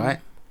 right?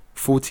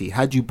 40.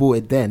 Had you bought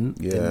it then,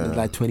 in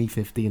like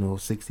 2015 or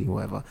 16,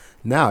 whatever,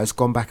 now it's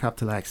gone back up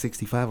to like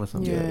 65 or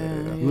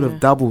something. You would have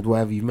doubled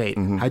whatever you made.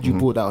 Had you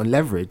bought that on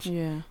leverage,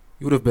 you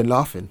would have been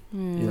laughing.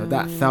 You know,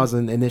 that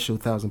initial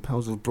 £1,000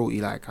 would have brought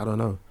you like, I don't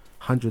know,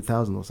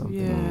 100,000 or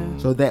something.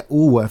 So they're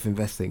all worth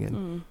investing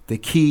in. The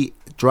key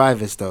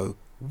drivers though,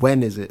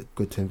 when is it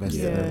good to invest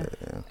in?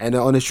 And the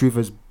honest truth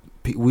is,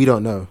 we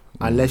don't know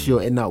unless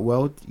you're in that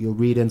world. You're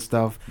reading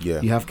stuff.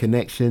 You have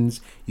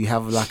connections. You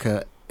have like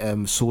a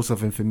source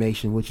of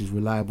information which is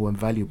reliable and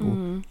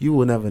valuable. You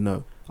will never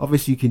know.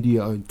 Obviously, you can do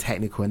your own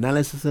technical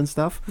analysis and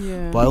stuff.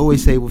 But I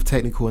always say with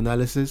technical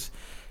analysis,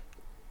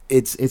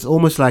 it's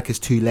almost like it's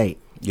too late.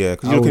 Yeah,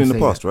 because you're looking in the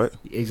past, right?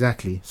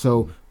 Exactly.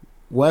 So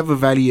whatever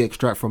value you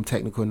extract from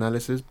technical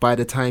analysis, by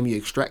the time you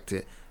extract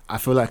it, I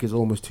feel like it's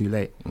almost too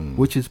late,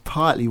 which is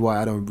partly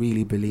why I don't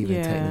really believe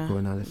in technical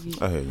analysis.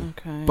 I hear you.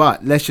 Okay.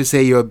 But let's just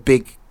say you're a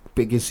big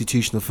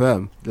institutional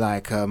firm,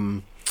 like I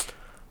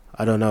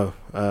don't know,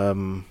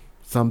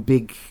 some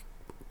big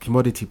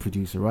commodity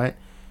producer, right?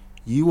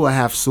 You will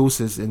have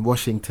sources in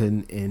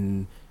Washington,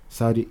 in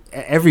Saudi,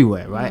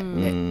 everywhere,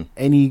 right?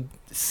 Any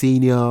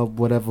senior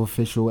whatever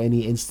official,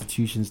 any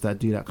institutions that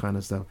do that kind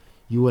of stuff,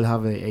 you will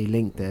have a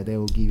link there. They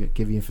will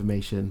give you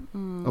information,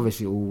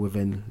 obviously all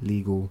within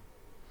legal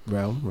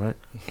realm, right?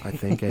 I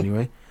think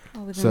anyway.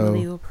 So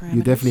you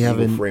definitely have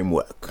an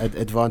framework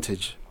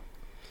advantage.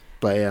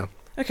 But yeah.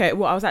 Okay,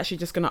 well, I was actually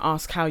just going to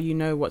ask how you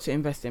know what to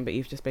invest in, but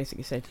you've just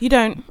basically said you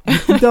don't.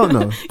 You don't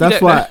know. That's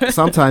why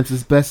sometimes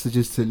it's best to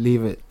just to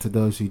leave it to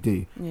those who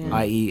do,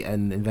 i.e.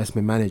 an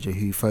investment manager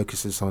who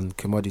focuses on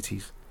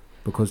commodities,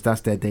 because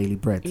that's their daily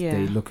bread.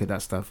 They look at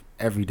that stuff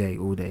every day,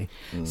 all day.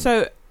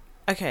 So,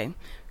 okay,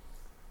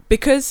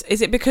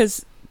 is it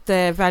because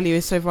their value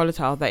is so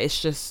volatile that it's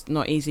just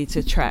not easy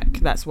to track?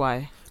 That's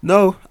why.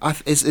 No,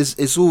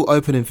 it's all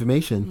open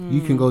information.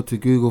 You can go to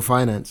Google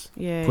Finance,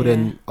 put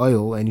in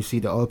oil, and you see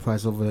the oil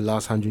price over the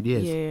last 100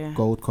 years.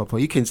 Gold, copper,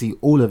 you can see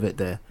all of it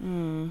there.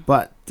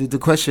 But the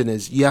question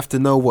is, you have to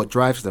know what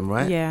drives them,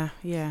 right?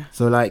 Yeah.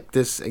 So like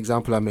this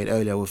example I made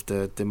earlier with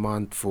the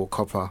demand for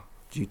copper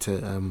due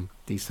to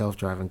these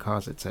self-driving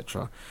cars,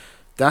 etc.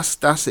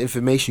 That's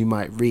information you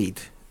might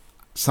read.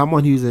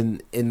 Someone who's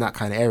in that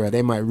kind of area,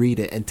 they might read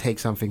it and take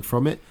something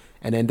from it,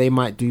 and then they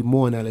might do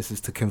more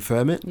analysis to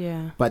confirm it.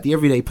 But the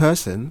everyday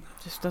person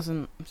just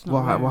doesn't. It's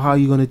not well, how are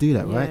you going to do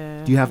that,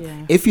 right? Do you have?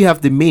 If you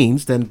have the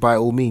means, then by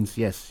all means,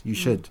 yes, you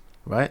should,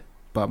 right?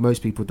 But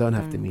most people don't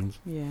have the means.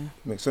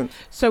 Makes sense.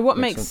 So what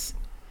makes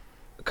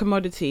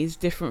commodities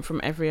different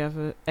from every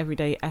other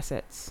everyday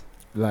assets?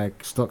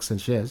 Like stocks and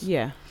shares.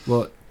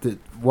 Well, the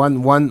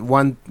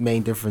one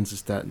main difference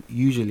is that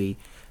usually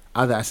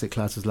other asset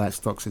classes like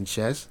stocks and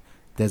shares,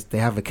 they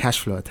have a cash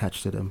flow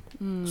attached to them.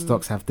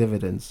 Stocks have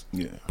dividends.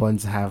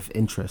 Bonds have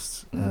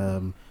interests.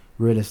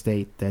 Real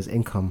estate, there's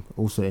income,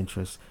 also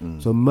interest.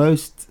 So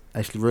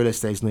actually real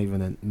estate is not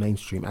even a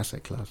mainstream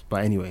asset class.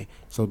 But anyway,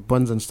 so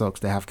bonds and stocks,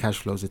 they have cash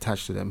flows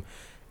attached to them.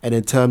 And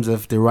in terms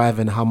of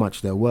deriving how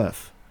much they're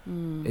worth,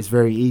 it's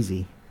very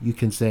easy. You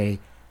can say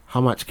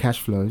how much cash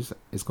flows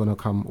is going to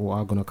come or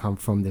are going to come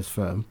from this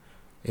firm.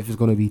 If it's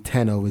going to be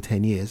 10 over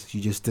 10 years,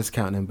 you just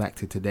discount them back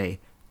to today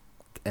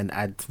and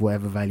add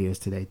whatever value is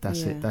today.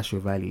 That's it. That's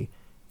your value.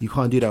 You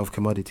can't do that with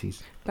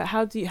commodities. But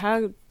how do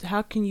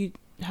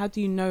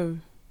you know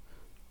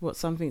what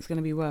something's going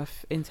to be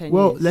worth in 10 years?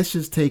 Well, let's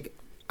just take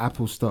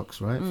Apple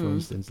stocks, right? For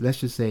instance, let's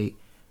just say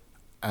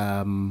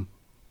the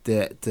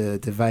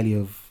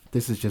value of,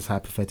 this is just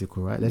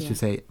hypothetical, right? Let's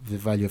just say the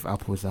value of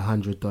Apple is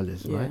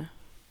 $100, right?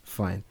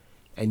 Fine.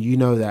 And you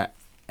know that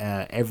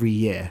every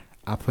year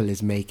Apple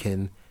is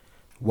making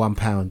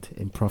 £1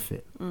 in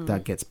profit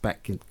that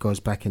goes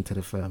back into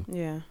the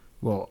firm.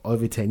 Well,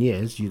 over 10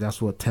 years,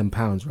 that's what,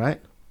 £10,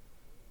 right?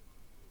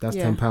 That's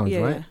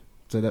 £10, right?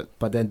 So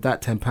but then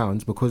that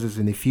 £10, because it's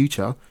in the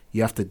future,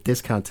 you have to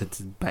discount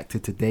it back to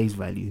today's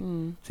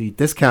value. So you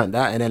discount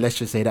that, and then let's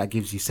just say that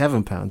gives you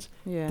 £7.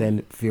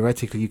 Then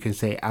theoretically, you can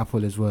say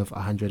Apple is worth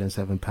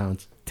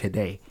 £107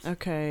 today.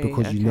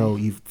 Because you know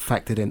you've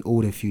factored in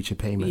all the future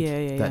payments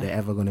that they're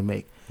ever going to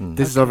make.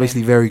 This is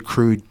obviously very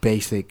crude,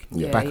 basic,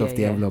 back of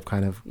the envelope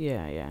kind of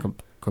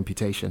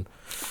computation.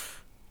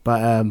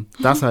 But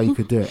that's how you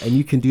could do it. And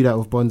you can do that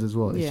with bonds as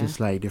well. It's just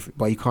like different.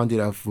 But you can't do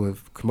that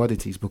with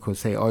commodities, because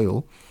say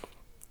oil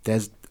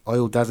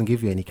doesn't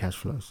give you any cash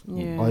flows.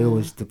 Oil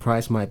is, the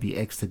price might be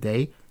X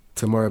today,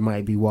 tomorrow it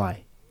might be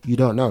Y. You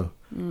don't know.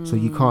 So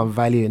you can't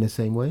value it in the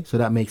same way. So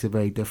that makes it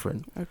very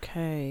different.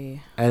 And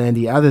then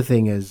the other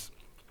thing is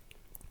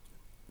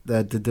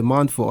the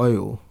demand for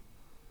oil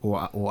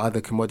or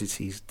other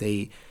commodities,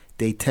 they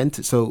tend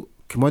to, so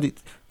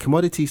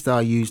commodities that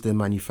are used in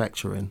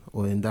manufacturing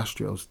or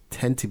industrials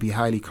tend to be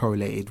highly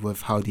correlated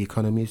with how the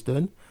economy is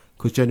doing.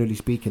 Because generally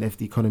speaking, if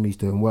the economy is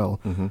doing well,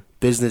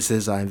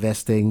 businesses are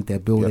investing, they're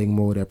building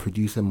more, they're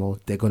producing more,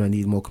 they're going to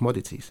need more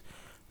commodities.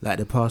 Like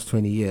the past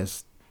 20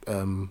 years,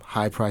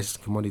 high prices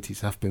of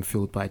commodities have been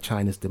fueled by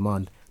China's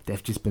demand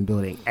they've just been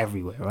building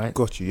everywhere, right?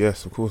 Got you.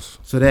 Yes, of course.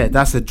 So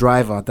that's a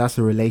driver. That's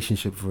a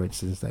relationship, for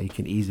instance, that you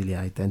can easily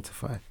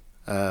identify.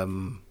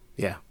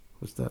 Yeah,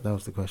 that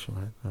was the question,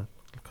 right?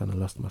 I kind of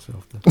lost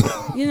myself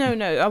there.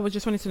 No. I was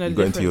just wanting to know You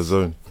the got into your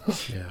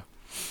difference. zone.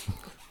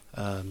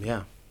 Yeah.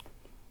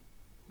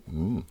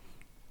 Yeah.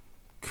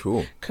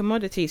 Cool.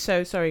 Commodity.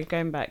 So sorry,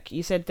 going back.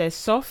 You said there's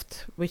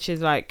soft, which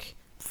is like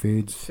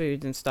Foods,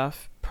 food and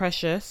stuff.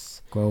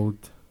 Precious.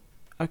 gold,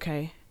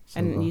 Okay.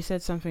 silver, And you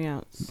said something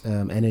else.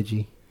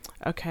 energy.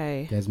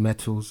 Okay. There's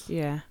metals.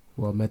 Yeah.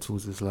 Well,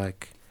 metals is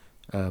like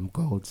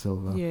gold,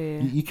 silver.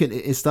 Yeah. You can.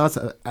 It starts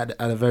at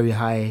a very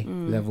high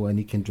Mm. level, and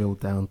you can drill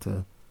down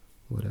to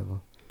whatever.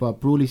 But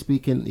broadly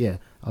speaking, yeah,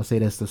 I'll say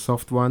there's the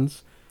soft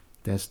ones,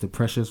 there's the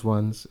precious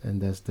ones,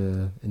 and there's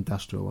the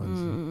industrial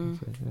ones.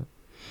 So, yeah.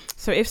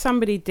 So if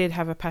somebody did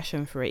have a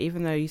passion for it,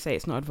 even though you say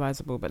it's not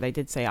advisable, but they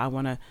did say, I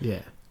want to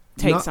Yeah.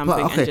 take But,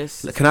 something okay, and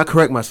just... Can I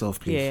correct myself,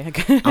 please?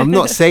 Yeah. I'm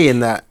not saying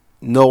that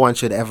no one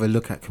should ever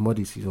look at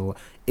commodities, or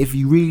if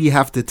you really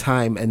have the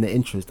time and the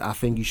interest, I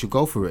think you should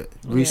go for it,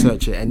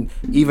 research it, and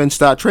even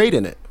start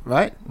trading it,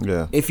 right?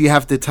 Yeah. If you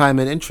have the time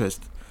and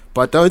interest.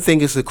 But don't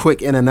think it's a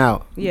quick in and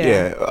out.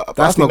 Yeah.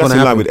 That's not not in gonna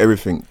line happen. with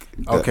everything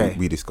that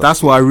we discussed.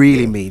 That's what I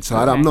really Yeah. mean. So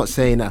Okay. I'm not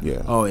saying that,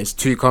 Yeah. it's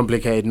too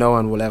complicated, no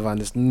one will ever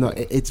understand. No,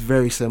 it's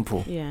very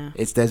simple. Yeah.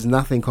 There's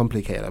nothing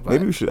complicated about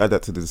Maybe it. we should add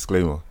that to the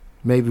disclaimer.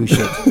 Maybe we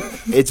should.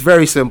 It's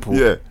very simple.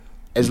 Yeah.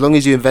 As long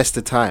as you invest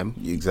the time,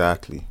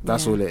 Exactly.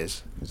 that's Yeah. all it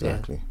is.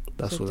 Exactly.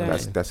 That's So all don't- it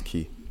That's is. that's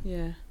key.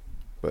 Yeah.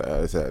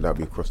 But that'll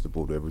be across the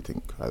board with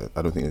everything.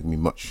 I don't think there's gonna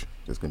be much.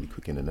 There's gonna be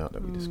quick in and out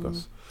that we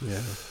discuss. Yeah.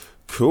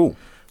 Cool.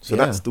 So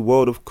Yeah. that's the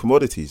world of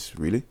commodities,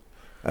 really.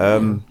 I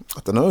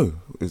don't know.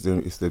 Is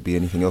there be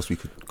anything else we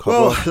could cover?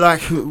 Well,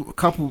 like a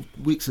couple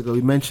weeks ago,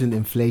 we mentioned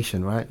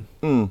inflation, right?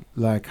 Mm.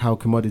 Like how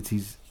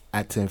commodities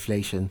add to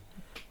inflation.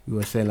 We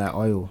were saying like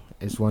oil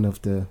is one of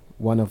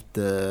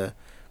the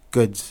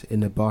goods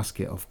in the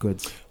basket of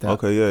goods that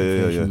Okay, yeah.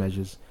 inflation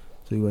measures.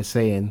 So we were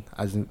saying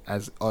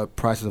as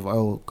prices of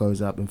oil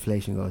goes up,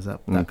 inflation goes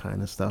up, that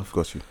kind of stuff.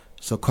 Got you.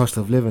 So cost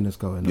of living is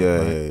going up. Yeah,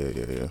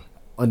 right? yeah.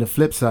 On the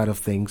flip side of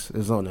things,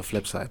 it's not on the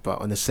flip side,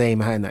 but on the same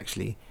hand,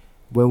 actually,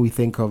 when we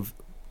think of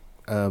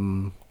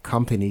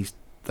companies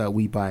that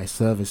we buy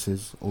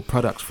services or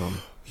products from,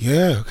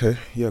 Yeah, okay.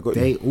 Yeah, got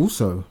they you.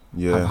 also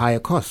have higher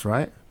costs,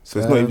 right? So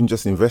it's not even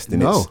just investing.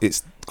 no.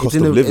 It's cost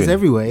in of living. It's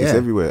everywhere. Yeah, It's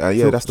everywhere.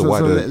 So- That's the so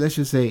wider. let's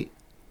just say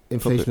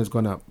inflation Topic. has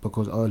gone up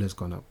because oil has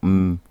gone up,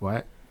 Mm.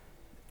 right?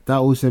 That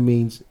also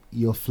means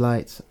your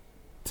flights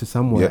to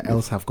somewhere Yep.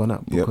 else have gone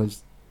up Yep.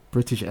 because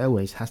British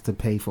Airways has to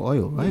pay for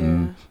oil, right?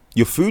 Yeah.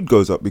 Your food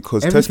goes up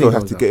because Everything Tesco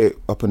have goes to up. get it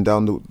up and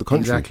down the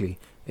country.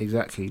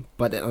 Exactly.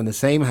 But on the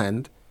same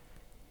hand,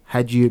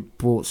 had you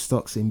bought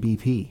stocks in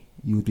BP,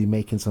 you would be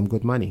making some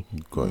good money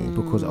Got you.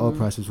 because oil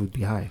prices would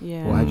be high.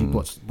 Yeah. Or had you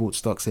bought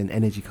stocks in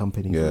energy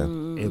companies, Yeah.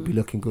 it would be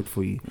looking good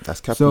for you.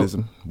 That's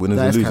capitalism. Winners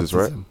That and is losers, right?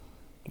 capitalism.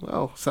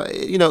 Well, so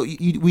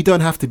we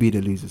don't have to be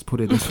the losers.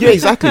 Put it this way. Yeah,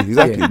 exactly. Yeah,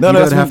 No, you that's don't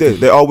what have to.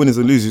 there are winners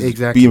and losers.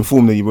 Exactly. Be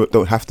informed that you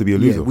don't have to be a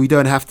loser. Yeah, we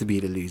don't have to be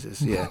the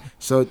losers. Yeah.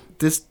 So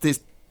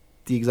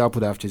the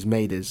example that I've just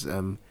made is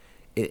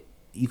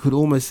you could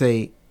almost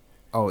say,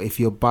 if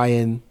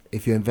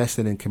you're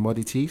investing in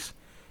commodities,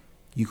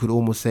 you could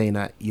almost say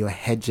that you're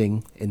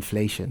hedging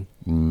inflation.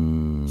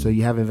 So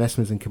you have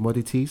investments in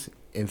commodities,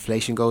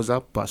 inflation goes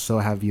up, but so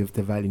have you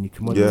the value in your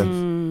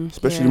commodities.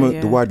 Especially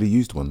the widely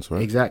used ones,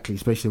 right? Exactly,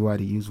 especially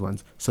widely used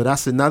ones. So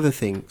that's another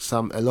thing.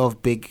 A lot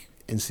of big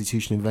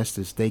institutional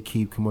investors, they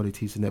keep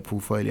commodities in their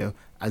portfolio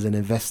as an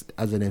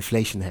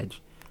inflation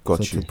hedge.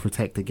 Got so you. to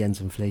protect against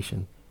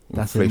inflation.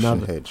 That's Inflation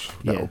another hedge.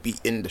 yeah. That'll be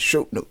in the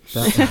show notes.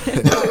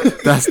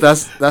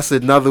 That's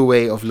another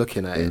way of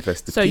looking at it.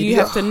 So you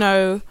have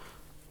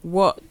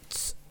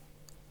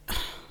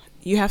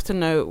to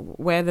know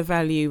where the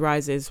value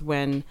rises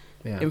when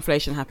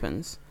inflation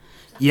happens.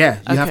 Yeah,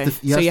 you have Okay.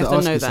 to you have to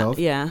ask know yourself,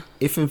 that. Yeah.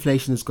 if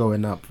inflation is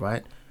going up,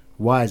 right?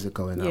 Why is it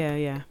going up?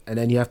 Yeah. And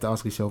then you have to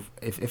ask yourself,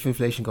 if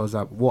inflation goes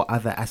up, what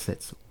other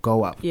assets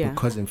go up Yeah.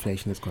 because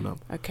inflation has gone up?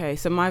 Okay,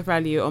 so my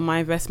value or my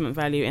investment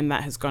value in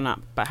that has gone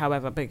up, but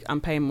however, I'm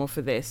paying more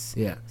for this.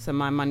 Yeah. So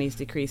my money's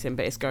decreasing,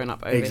 but it's going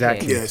up over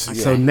Exactly. here.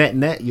 Yes, So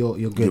net, you're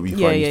You'll good. be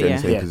Yeah, fine. You stay in yeah.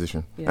 the same Yeah.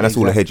 position. Yeah. And that's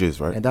all the Exactly.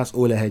 hedges, right? And that's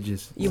all the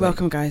hedges. You're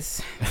welcome,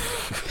 guys.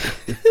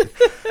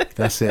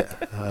 That's it.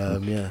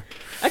 Yeah.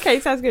 Okay,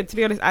 sounds good. To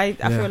be honest, I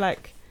Yeah. feel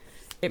like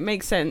it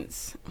makes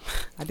sense.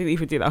 I didn't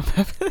even do that on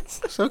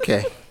purpose. It's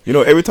okay. You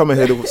know, every time I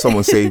hear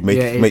someone say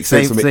make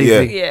sense to me, same yeah,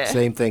 thing. Yeah.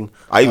 Same thing.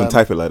 I even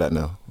type it like that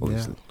now, Yeah,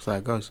 obviously. that's how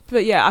it goes.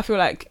 But yeah, I feel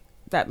like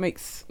that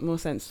makes more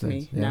sense to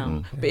me Sense, yeah. now.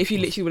 Mm. But if you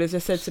literally would have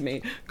just said to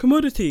me,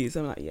 commodities,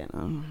 I'm like, yeah,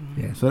 no.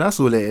 Yeah, so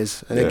that's all it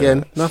is. And Yeah.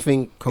 again,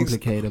 nothing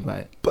complicated about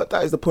it. But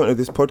that is the point of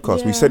this podcast.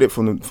 Yeah. We said it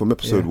from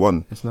episode Yeah.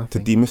 1 It's to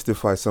nothing.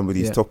 demystify some of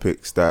these Yeah.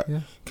 topics that Yeah.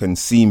 can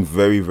seem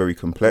very, very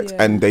complex.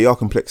 Yeah. And they are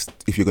complex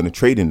if you're going to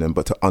trade in them,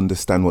 but to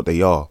understand what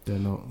they are They're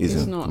not. isn't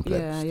It's not,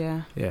 complex.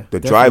 yeah. Yeah. The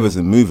drivers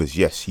and movers,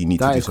 yes, you need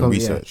to do some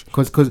research.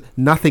 Because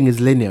nothing is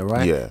linear,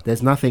 right? Yeah.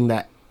 There's nothing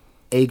that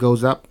A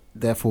goes up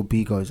therefore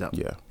B goes up.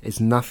 Yeah. It's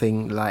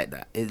nothing like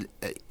that.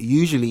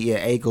 Usually,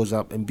 A goes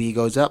up and B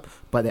goes up,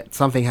 but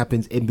something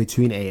happens in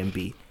between A and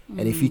B.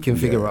 And if you can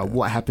figure out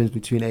what happens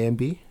between A and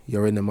B,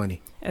 you're in the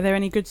money. Are there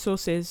any good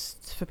sources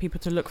for people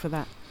to look for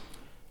that?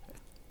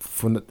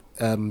 From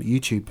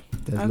YouTube,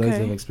 there's loads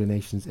of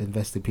explanations.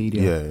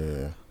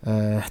 Investopedia.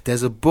 Yeah.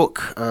 There's a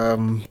book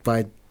by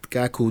a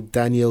guy called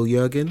Daniel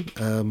Jurgen.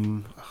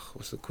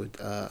 What's it called?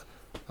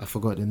 I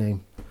forgot the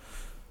name.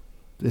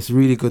 It's a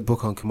really good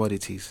book on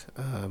commodities.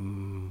 I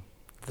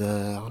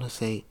want to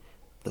say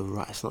the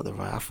right. It's not the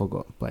right. I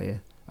forgot. But yeah,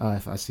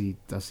 I see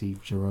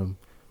Jerome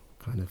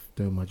kind of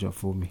doing my job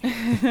for me.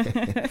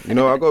 You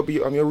know,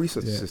 I'm your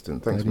research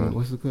assistant. Thanks, man.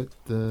 What's it called?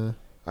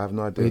 I have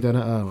no idea. You don't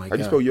know? Oh my God. How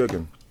do you spell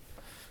Jurgen?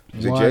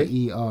 Is it J?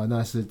 Y-E-R. No,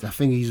 I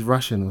think he's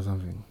Russian or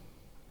something.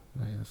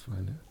 Right, let's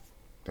find it.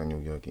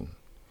 Daniel Jurgen.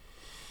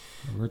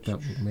 I read that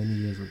book many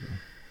years ago.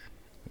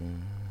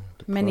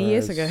 Many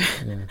years ago.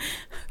 Yeah.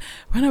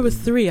 When I was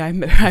 3, I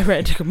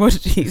read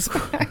commodities.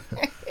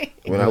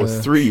 When I was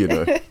 3, you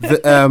know.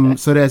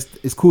 So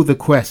it's called The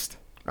Quest.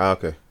 Ah,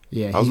 okay.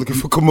 Yeah. I was looking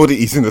for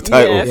commodities in the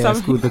title. Yeah,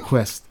 it's called The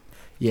Quest.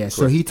 Yeah,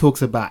 so he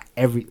talks about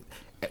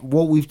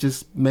what we've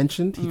just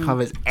mentioned. He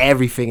covers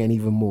everything and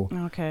even more.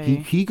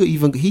 Okay. He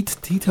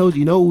told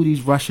you know all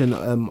these Russian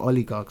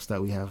oligarchs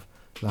that we have,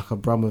 like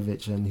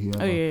Abramovich and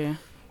whoever. Oh yeah.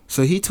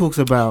 So he talks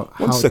about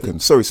One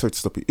second. Sorry to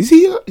stop you. Is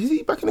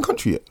he back in the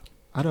country yet?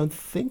 I don't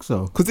think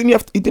so. Because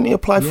didn't he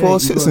apply for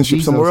citizenship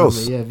somewhere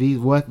else? Yeah,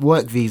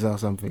 work visa or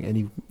something,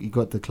 and he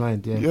got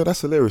declined. Yeah. Yeah, that's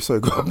hilarious. Sorry,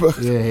 go on, bro.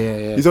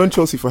 Yeah. He's on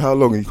Chelsea for how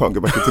long and he can't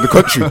get back into the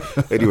country?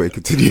 Anyway,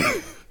 continue.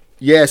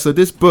 Yeah, so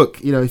this book,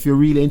 you know, if you're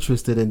really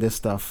interested in this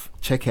stuff,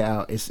 check it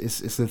out.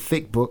 It's a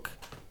thick book,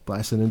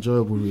 but it's an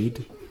enjoyable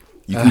read.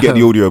 You can get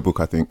the audio book,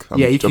 I think.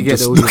 You can get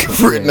the audio audio looking book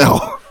for it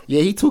now. Yeah,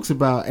 he talks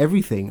about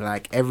everything,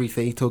 like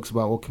everything. He talks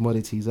about what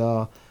commodities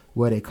are,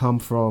 where they come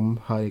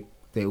from, how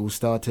they all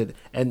started,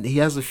 and he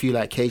has a few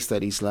like case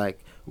studies, like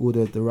all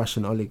the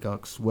Russian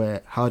oligarchs,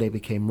 how they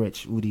became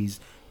rich, all these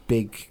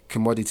big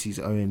commodities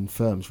owning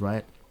firms,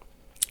 right?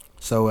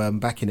 So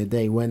back in the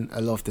day, when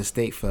a lot of the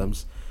state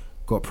firms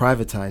got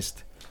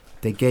privatized,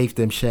 they gave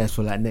them shares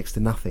for like next to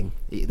nothing.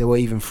 They were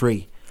even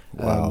free.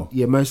 Wow.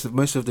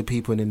 Most of the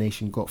people in the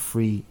nation got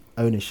free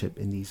ownership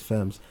in these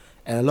firms,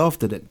 and a lot of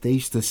them, they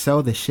used to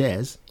sell the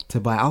shares to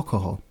buy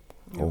alcohol.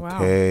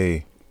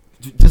 Okay.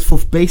 Just for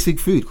basic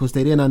food, because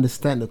they didn't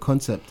understand the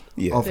concept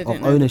of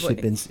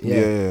ownership.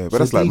 But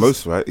that's like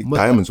most, right?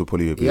 Diamonds will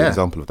probably be an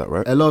example of that,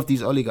 right? A lot of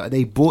these oligarchs,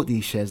 they bought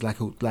these shares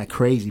like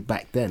crazy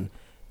back then.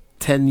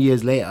 10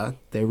 years later,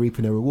 they're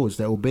reaping the rewards.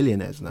 They're all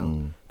billionaires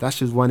now. That's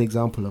just one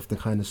example of the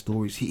kind of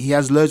stories. He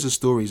has loads of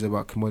stories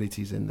about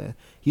commodities in there.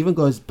 He even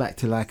goes back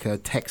to like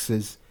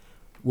Texas,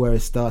 where it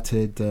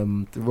started,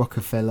 the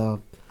Rockefeller.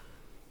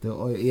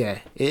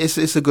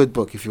 It's a good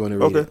book if you want to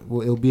read it.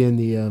 Well, it'll be in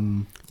the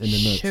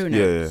notes. Show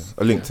notes.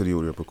 Yeah. A link to the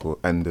audio book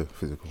and the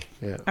physical.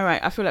 Yeah. All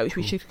right. I feel like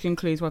we should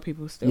conclude while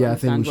people still I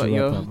think understand we what should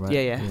you're. wrap up, right?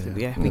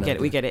 Yeah.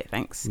 We get it.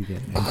 Thanks. We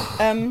get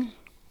it.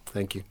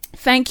 Thank you.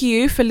 Thank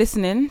you for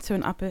listening to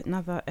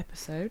another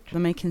episode of the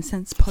Making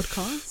Sense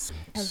podcast.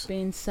 Has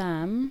been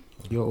Sam.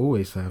 You're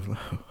always Sam.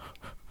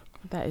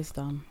 That is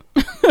done.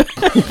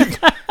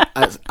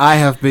 As I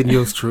have been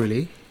yours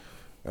truly.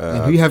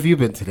 And who have you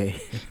been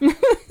today?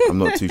 I'm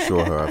not too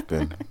sure how I've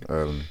been.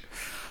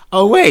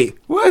 Oh wait,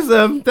 where's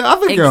the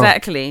other girl?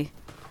 Exactly.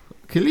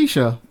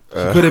 Kalisha.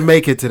 She couldn't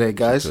make it today,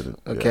 guys.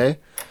 Okay.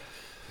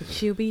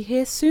 She'll be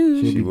here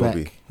soon. She will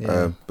be.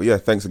 Yeah. But yeah,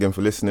 thanks again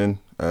for listening.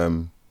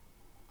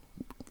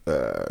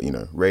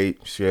 Rate,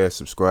 share,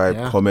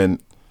 subscribe,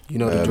 comment. You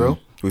know the drill.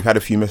 We've had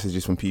a few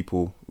messages from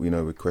people,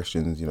 with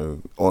questions,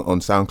 on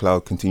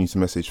SoundCloud. Continue to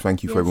message.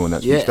 Thank you for everyone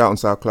that's reached out on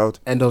SoundCloud.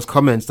 And those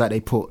comments that they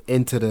put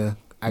into the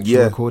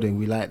actual recording,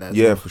 we like that.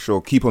 Yeah, for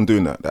sure. Keep on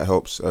doing that. That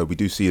helps. We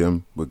do see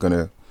them. We're going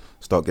to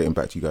start getting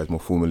back to you guys more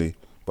formally.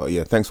 But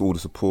yeah, thanks for all the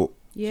support.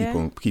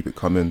 Yeah. Keep it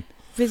coming.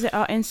 Visit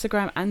our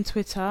Instagram and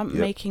Twitter,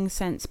 Making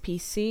Sense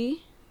PC.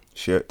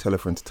 Share it, tell a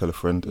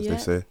friend, as they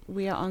say.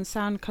 We are on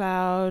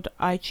SoundCloud,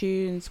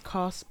 iTunes,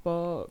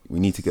 Castbox. We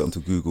need to get onto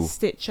Google.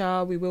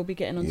 Stitcher, we will be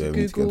getting onto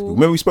Google.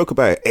 Remember we spoke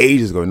about it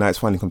ages ago, now it's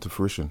finally come to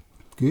fruition.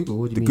 Google?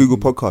 What do you mean? The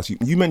Google podcast.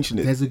 You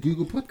mentioned it. There's a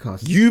Google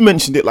podcast? You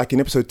mentioned it like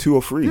in episode 2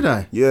 or 3. Did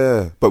I?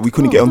 Yeah, but we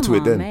couldn't get onto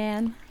it then.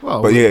 Man.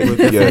 Well, but we're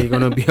definitely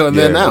going to be on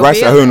there now.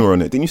 Rice at home were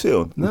on it. Didn't you see it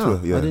on? No,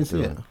 I didn't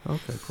see it.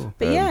 Okay, cool.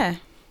 But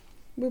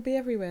we'll be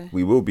everywhere.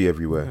 We will be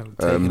everywhere.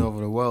 Taking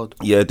over the world.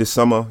 Yeah, this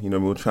summer,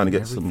 we're trying to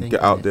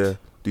get out there.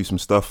 Do some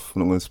stuff.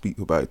 I'm not going to speak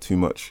about it too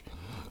much,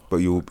 but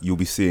you'll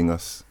be seeing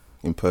us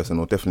in person,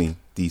 or definitely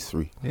these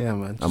 3. Yeah,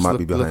 man. I might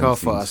be behind look out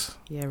the for scenes. us.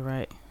 Yeah,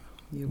 right.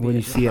 When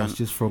you see us,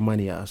 just throw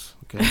money at us.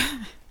 Okay,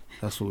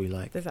 that's what we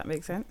like. Does that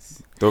make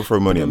sense? Don't throw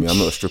money at me. I'm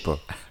not a stripper.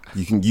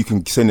 You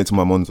can send it to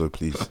my Monzo,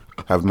 please.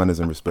 Have manners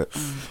and respect.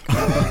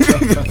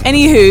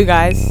 Anywho,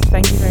 guys,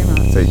 thank you very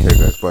much. Take care,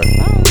 guys. Bye.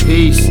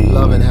 Peace,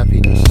 love, and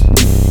happiness.